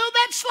to fill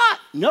that slot.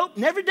 Nope,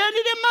 never done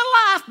it in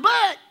my life.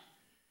 But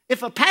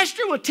if a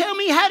pastor will tell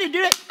me how to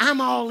do it, I'm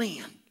all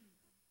in.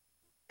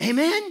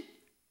 Amen?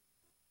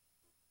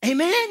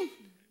 Amen?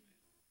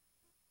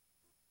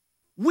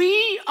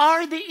 We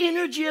are the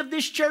energy of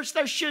this church.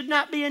 There should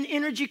not be an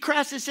energy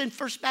crisis in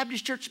First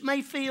Baptist Church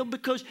Mayfield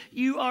because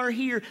you are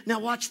here. Now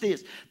watch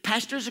this.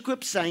 Pastors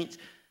equip saints.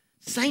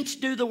 Saints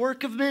do the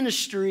work of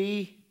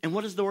ministry. And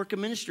what does the work of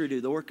ministry do?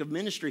 The work of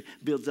ministry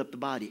builds up the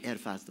body,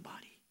 edifies the body.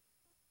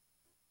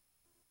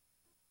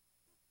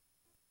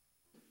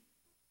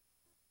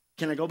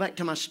 Can I go back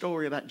to my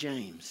story about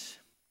James?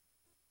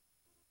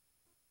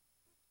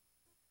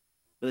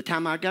 By the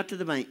time I got to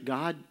the bank,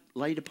 God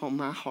laid upon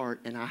my heart,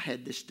 and I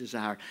had this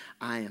desire.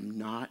 I am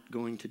not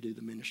going to do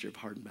the ministry of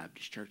Hardin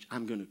Baptist Church.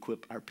 I'm going to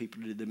equip our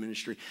people to do the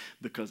ministry,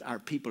 because our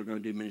people are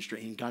going to do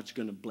ministry, and God's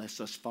going to bless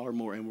us far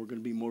more, and we're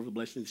going to be more of a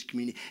blessing to this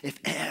community if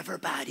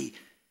everybody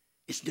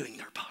is doing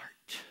their part.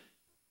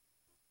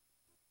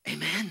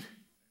 Amen?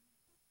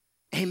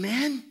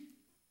 Amen?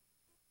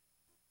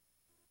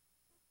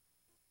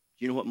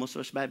 You know what most of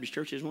us Baptist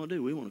churches want to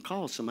do? We want to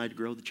call somebody to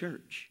grow the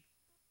church.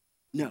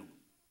 No.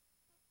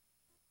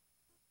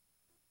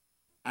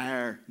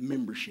 Our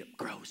membership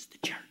grows the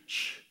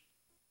church.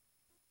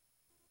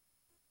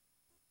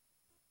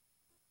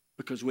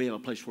 Because we have a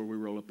place where we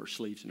roll up our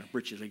sleeves and our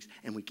britches legs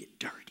and we get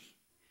dirty.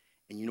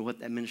 And you know what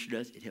that ministry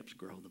does? It helps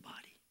grow the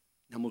body.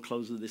 And I'm going to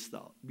close with this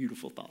thought.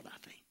 Beautiful thought, I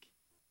think.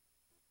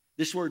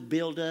 This word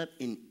build up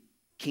in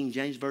King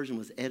James Version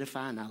was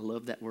edify, and I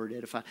love that word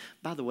edify.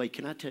 By the way,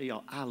 can I tell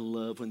y'all, I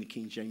love when the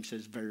King James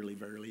says verily,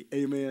 verily.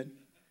 Amen.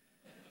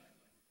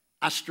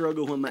 I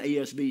struggle when my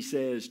ESV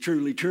says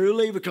truly,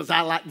 truly, because I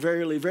like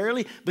verily,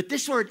 verily. But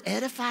this word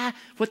edify,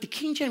 what the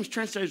King James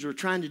translators were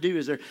trying to do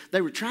is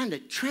they were trying to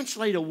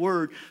translate a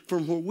word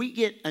from where we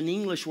get an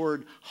English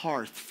word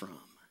hearth from.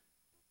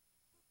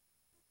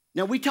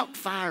 Now, we talk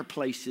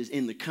fireplaces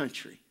in the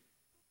country.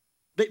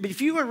 But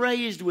if you were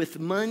raised with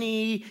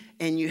money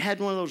and you had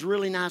one of those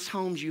really nice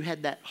homes, you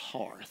had that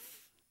hearth.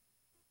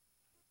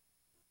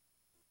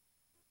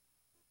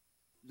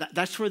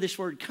 That's where this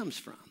word comes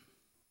from.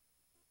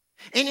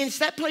 And it's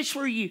that place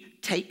where you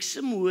take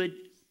some wood,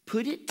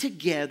 put it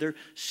together,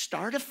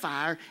 start a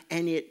fire,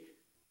 and it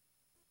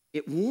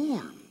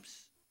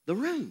warms the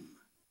room.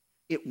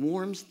 It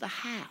warms the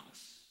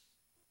house.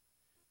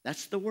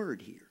 That's the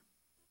word here.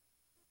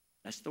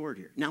 That's the word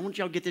here. Now, I want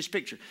y'all to get this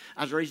picture.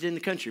 I was raised in the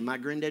country. My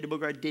granddaddy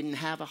Bogart didn't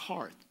have a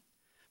hearth,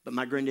 but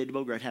my granddaddy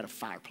Bogart had a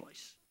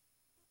fireplace.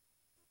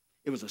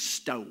 It was a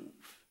stove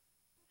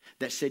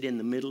that sat in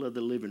the middle of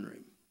the living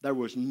room. There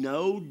was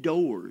no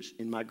doors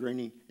in my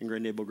granny and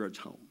granddaddy Bogart's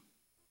home.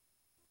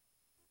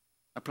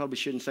 I probably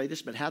shouldn't say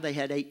this, but how they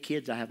had 8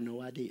 kids, I have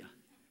no idea.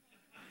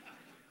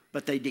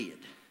 But they did.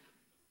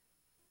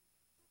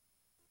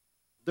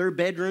 Their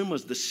bedroom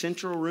was the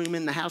central room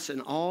in the house,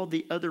 and all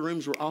the other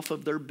rooms were off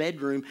of their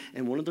bedroom.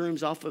 And one of the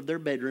rooms off of their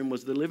bedroom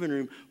was the living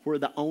room, where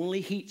the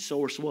only heat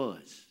source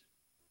was.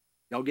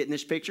 Y'all getting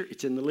this picture?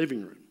 It's in the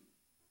living room.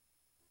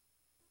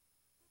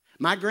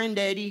 My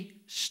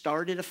granddaddy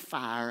started a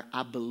fire,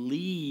 I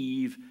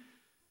believe,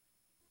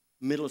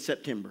 middle of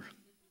September.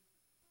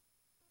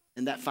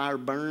 And that fire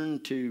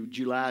burned to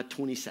July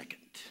 22nd.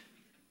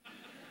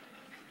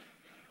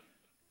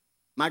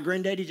 My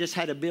granddaddy just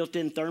had a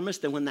built-in thermos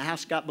that when the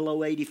house got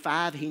below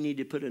 85, he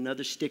needed to put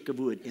another stick of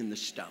wood in the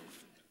stove.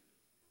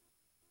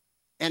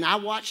 And I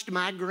watched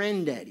my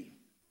granddaddy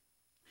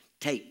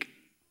take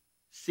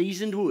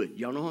seasoned wood.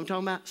 Y'all know what I'm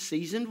talking about?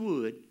 Seasoned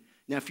wood.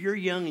 Now, if you're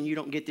young and you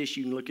don't get this,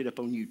 you can look it up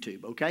on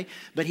YouTube, okay?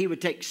 But he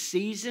would take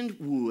seasoned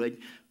wood,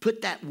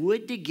 put that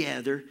wood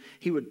together,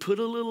 he would put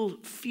a little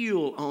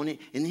fuel on it,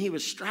 and then he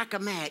would strike a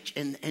match,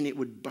 and it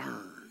would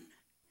burn.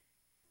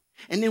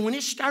 And then when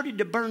it started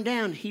to burn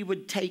down, he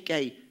would take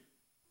a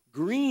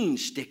green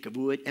stick of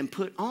wood and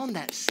put on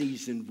that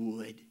seasoned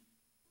wood.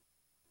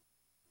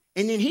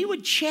 And then he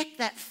would check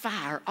that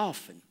fire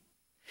often.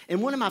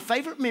 And one of my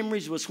favorite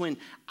memories was when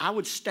I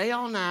would stay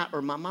all night,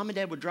 or my mom and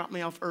dad would drop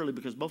me off early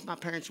because both my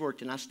parents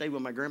worked, and I stayed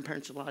with my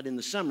grandparents a lot in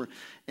the summer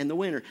and the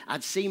winter.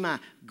 I'd see my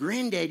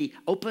granddaddy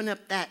open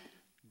up that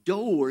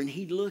door, and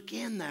he'd look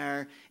in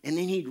there, and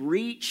then he'd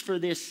reach for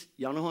this,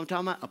 y'all know what I'm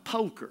talking about? A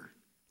poker.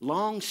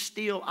 Long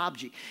steel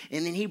object.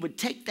 And then he would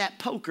take that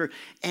poker,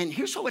 and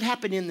here's what would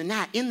happen in the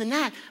night. In the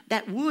night,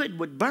 that wood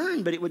would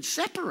burn, but it would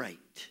separate.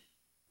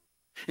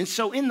 And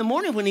so in the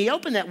morning when he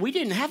opened that, we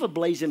didn't have a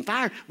blazing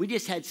fire. We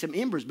just had some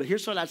embers. But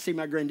here's what I'd see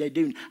my granddad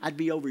doing. I'd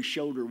be over his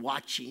shoulder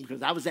watching,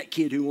 because I was that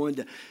kid who wanted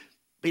to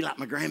be like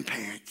my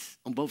grandparents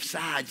on both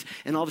sides.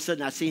 And all of a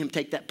sudden I'd see him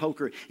take that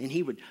poker, and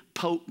he would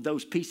poke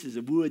those pieces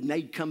of wood, and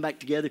they'd come back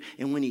together.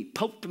 And when he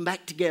poked them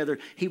back together,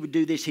 he would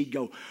do this. He'd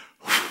go,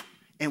 whew.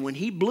 And when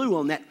he blew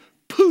on that,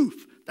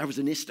 poof, there was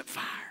an instant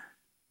fire.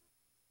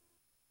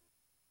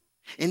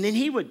 And then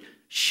he would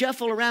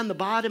shuffle around the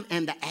bottom,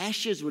 and the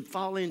ashes would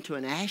fall into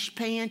an ash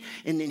pan,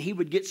 and then he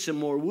would get some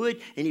more wood,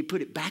 and he'd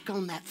put it back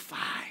on that fire.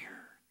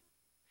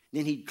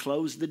 Then he'd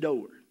close the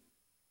door.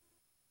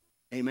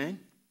 Amen?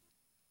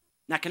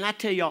 Now, can I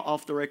tell y'all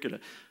off the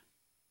record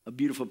a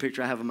beautiful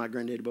picture I have of my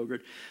granddaddy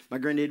Bogart? My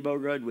granddaddy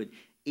Bogart would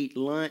eat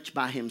lunch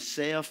by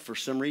himself. For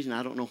some reason,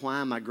 I don't know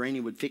why, my granny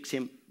would fix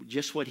him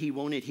just what he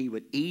wanted. He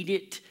would eat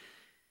it.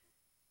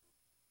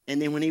 And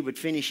then when he would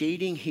finish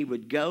eating, he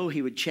would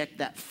check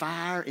that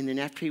fire. And then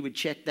after he would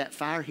check that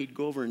fire, he'd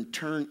go over and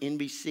turn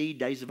NBC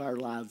Days of Our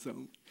Lives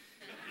on.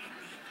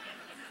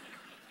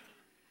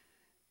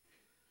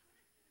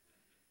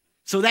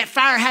 So that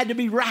fire had to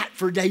be right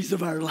for Days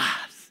of Our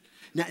Lives.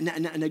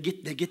 Now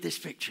get this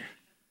picture.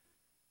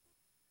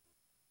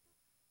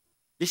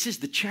 This is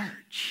the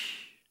church.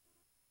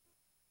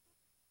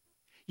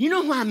 You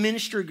know why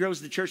ministry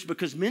grows the church?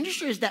 Because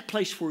ministry is that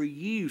place where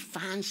you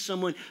find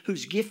someone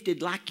who's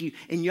gifted like you,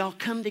 and y'all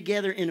come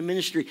together in a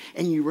ministry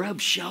and you rub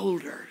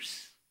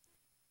shoulders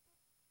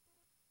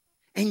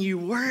and you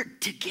work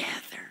together.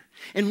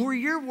 And where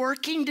you're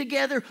working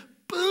together,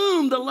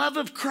 boom, the love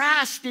of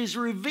Christ is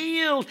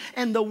revealed,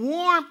 and the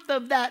warmth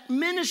of that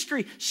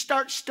ministry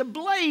starts to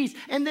blaze.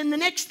 And then the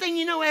next thing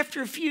you know,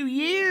 after a few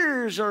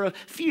years or a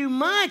few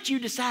months, you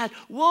decide,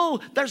 whoa,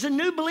 there's a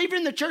new believer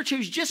in the church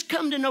who's just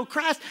come to know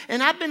Christ,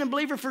 and I've been a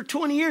believer for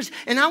 20 years,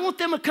 and I want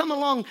them to come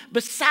along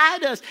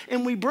beside us.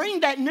 And we bring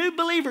that new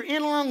believer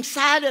in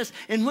alongside us.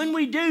 And when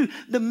we do,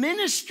 the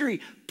ministry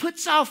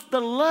puts off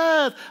the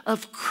love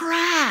of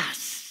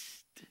Christ.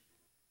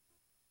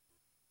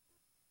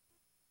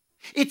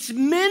 It's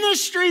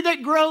ministry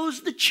that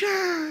grows the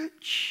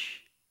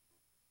church.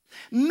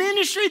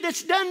 Ministry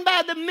that's done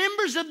by the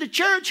members of the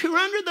church who are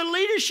under the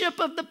leadership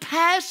of the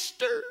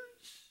pastors.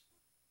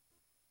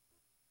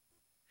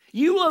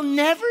 You will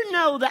never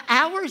know the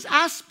hours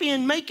I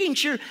spend making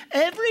sure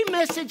every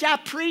message I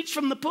preach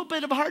from the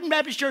pulpit of Hardin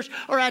Baptist Church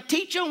or I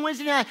teach on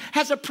Wednesday night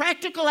has a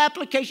practical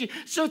application.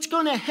 So it's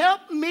going to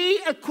help me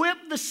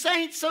equip the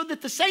saints so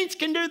that the saints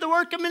can do the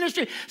work of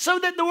ministry, so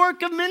that the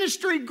work of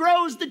ministry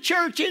grows the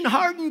church in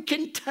Hardin,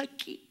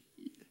 Kentucky.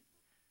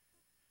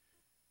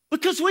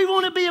 Because we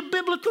want to be a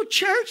biblical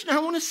church. And I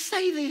want to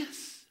say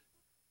this.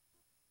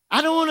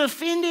 I don't want to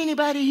offend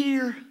anybody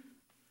here.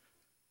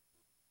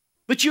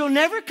 But you'll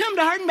never come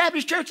to Hardin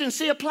Baptist Church and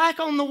see a plaque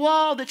on the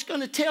wall that's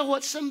going to tell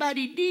what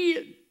somebody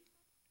did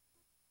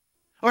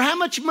or how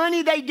much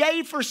money they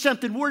gave for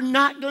something. We're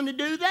not going to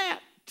do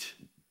that.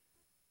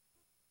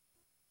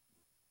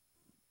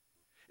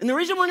 And the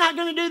reason we're not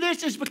going to do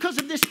this is because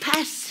of this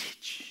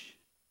passage.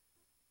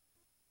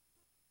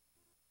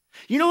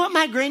 You know what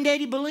my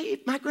granddaddy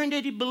believed? My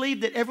granddaddy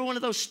believed that every one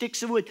of those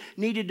sticks of wood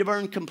needed to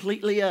burn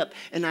completely up.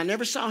 And I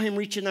never saw him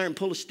reach in there and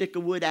pull a stick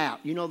of wood out.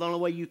 You know the only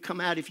way you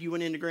come out if you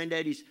went into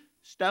granddaddy's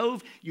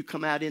stove, you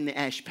come out in the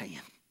ash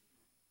pan.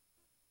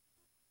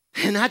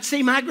 And I'd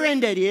see my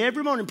granddaddy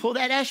every morning pull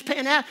that ash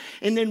pan out,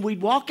 and then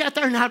we'd walk out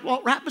there and I'd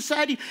walk right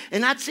beside him,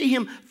 and I'd see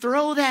him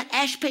throw that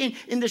ash pan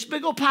in this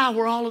big old pile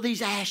where all of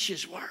these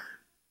ashes were.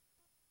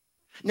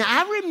 Now,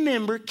 I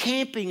remember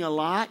camping a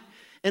lot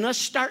and us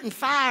starting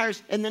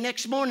fires, and the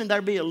next morning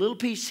there'd be a little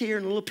piece here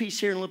and a little piece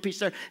here and a little piece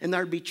there, and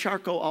there'd be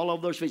charcoal all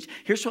over those pieces.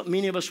 Here's what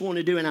many of us want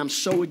to do, and I'm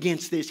so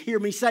against this. Hear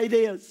me say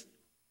this.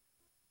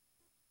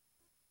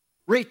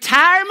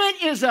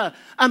 Retirement is an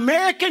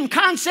American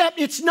concept.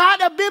 It's not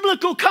a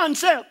biblical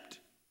concept.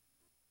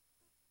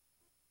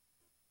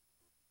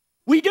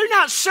 We do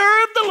not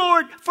serve the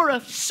Lord for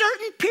a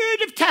certain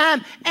period of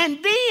time and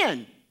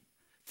then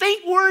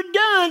think we're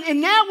done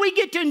and now we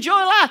get to enjoy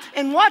life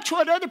and watch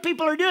what other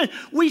people are doing.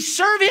 We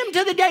serve Him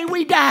to the day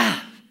we die.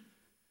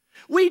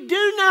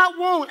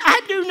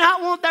 I do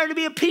not want there to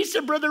be a piece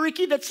of Brother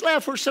Ricky that's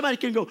left where somebody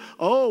can go,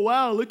 oh,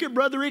 wow, look at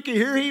Brother Ricky.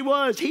 Here he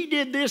was. He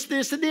did this,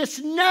 this, and this.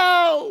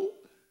 No.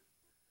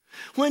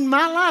 When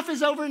my life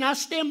is over and I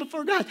stand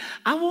before God,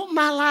 I want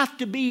my life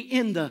to be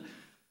in the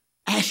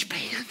ash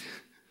pan.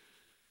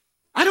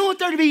 I don't want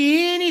there to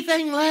be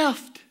anything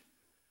left.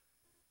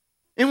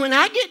 And when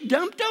I get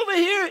dumped over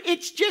here,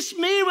 it's just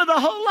me with a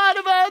whole lot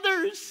of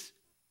others.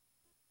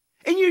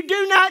 And you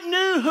do not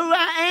know who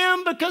I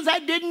am because I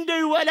didn't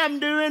do what I'm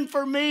doing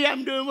for me.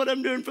 I'm doing what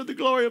I'm doing for the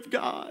glory of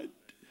God.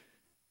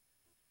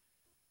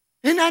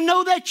 And I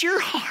know that's your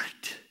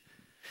heart.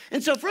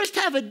 And so for us to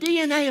have a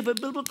DNA of a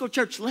biblical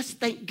church, let's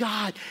thank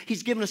God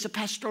He's given us a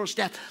pastoral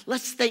staff.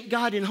 Let's thank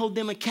God and hold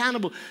them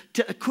accountable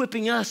to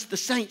equipping us, the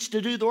saints,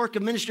 to do the work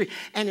of ministry.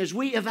 And as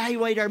we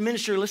evaluate our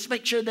ministry, let's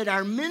make sure that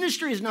our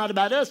ministry is not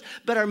about us,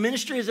 but our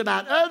ministry is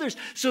about others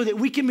so that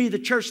we can be the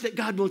church that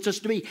God wants us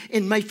to be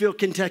in Mayfield,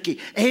 Kentucky.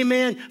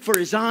 Amen. For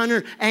His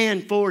honor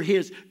and for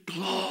His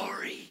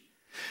glory.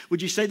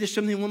 Would you say this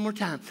to me one more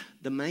time?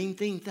 The main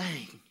thing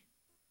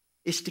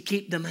is to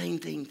keep the main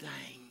thing.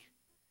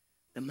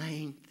 The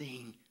main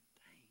thing.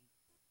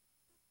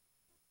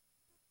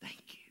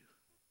 Thank you.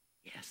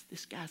 Yes,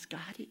 this guy's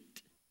got it.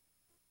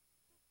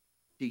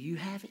 Do you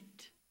have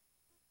it?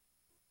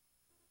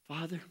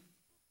 Father,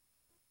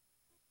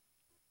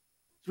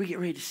 as we get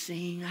ready to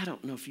sing, I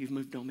don't know if you've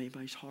moved on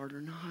anybody's heart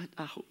or not.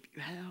 I hope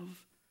you have.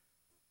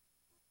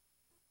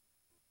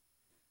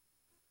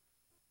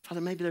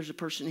 Father, maybe there's a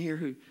person here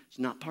who's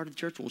not part of the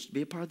church, wants to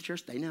be a part of the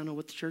church. They now know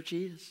what the church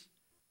is.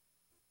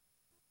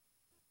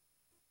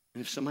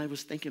 And if somebody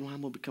was thinking, well,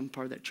 I'm going to become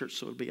part of that church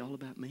so it'll be all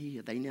about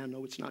me, they now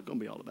know it's not going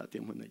to be all about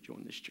them when they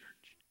join this church.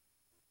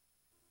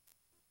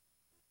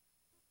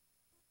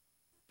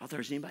 Father,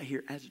 is anybody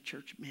here as a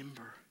church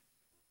member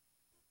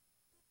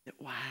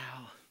that,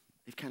 wow,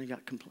 they've kind of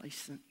got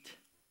complacent?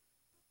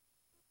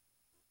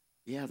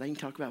 Yeah, they can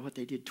talk about what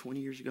they did 20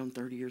 years ago and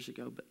 30 years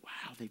ago, but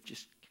wow, they've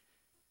just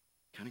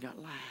kind of got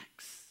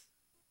lax.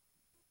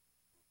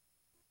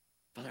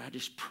 Father, I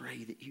just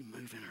pray that you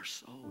move in our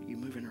soul, you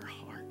move in our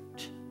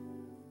heart.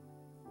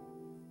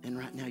 And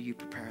right now you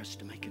prepare us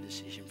to make a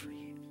decision for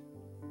you.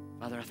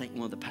 Father, I think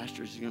one of the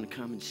pastors is going to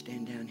come and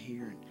stand down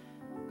here.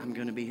 And I'm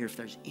going to be here. If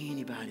there's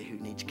anybody who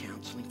needs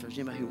counseling, if there's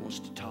anybody who wants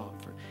to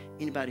talk, for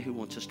anybody who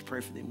wants us to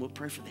pray for them, we'll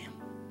pray for them.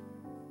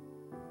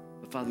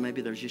 But Father,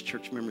 maybe there's just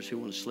church members who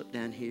want to slip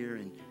down here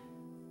and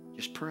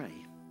just pray.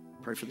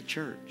 Pray for the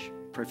church.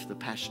 Pray for the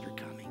pastor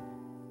coming.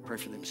 Pray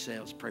for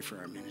themselves. Pray for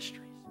our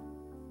ministries.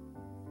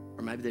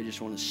 Or maybe they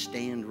just want to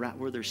stand right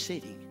where they're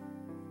sitting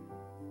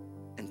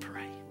and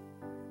pray.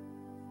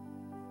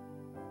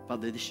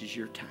 Father, this is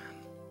your time.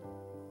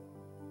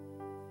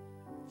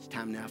 It's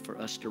time now for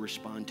us to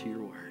respond to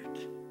your word.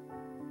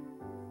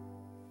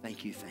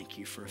 Thank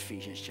you for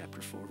Ephesians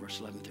chapter 4, verse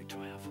 11 through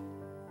 12.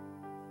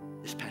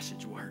 This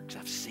passage works.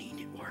 I've seen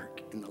it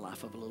work in the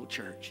life of a little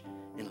church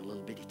in a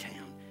little bitty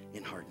town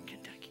in Hardin,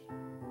 Kentucky.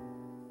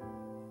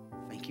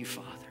 Thank you,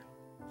 Father.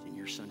 It's in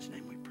your son's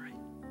name we pray.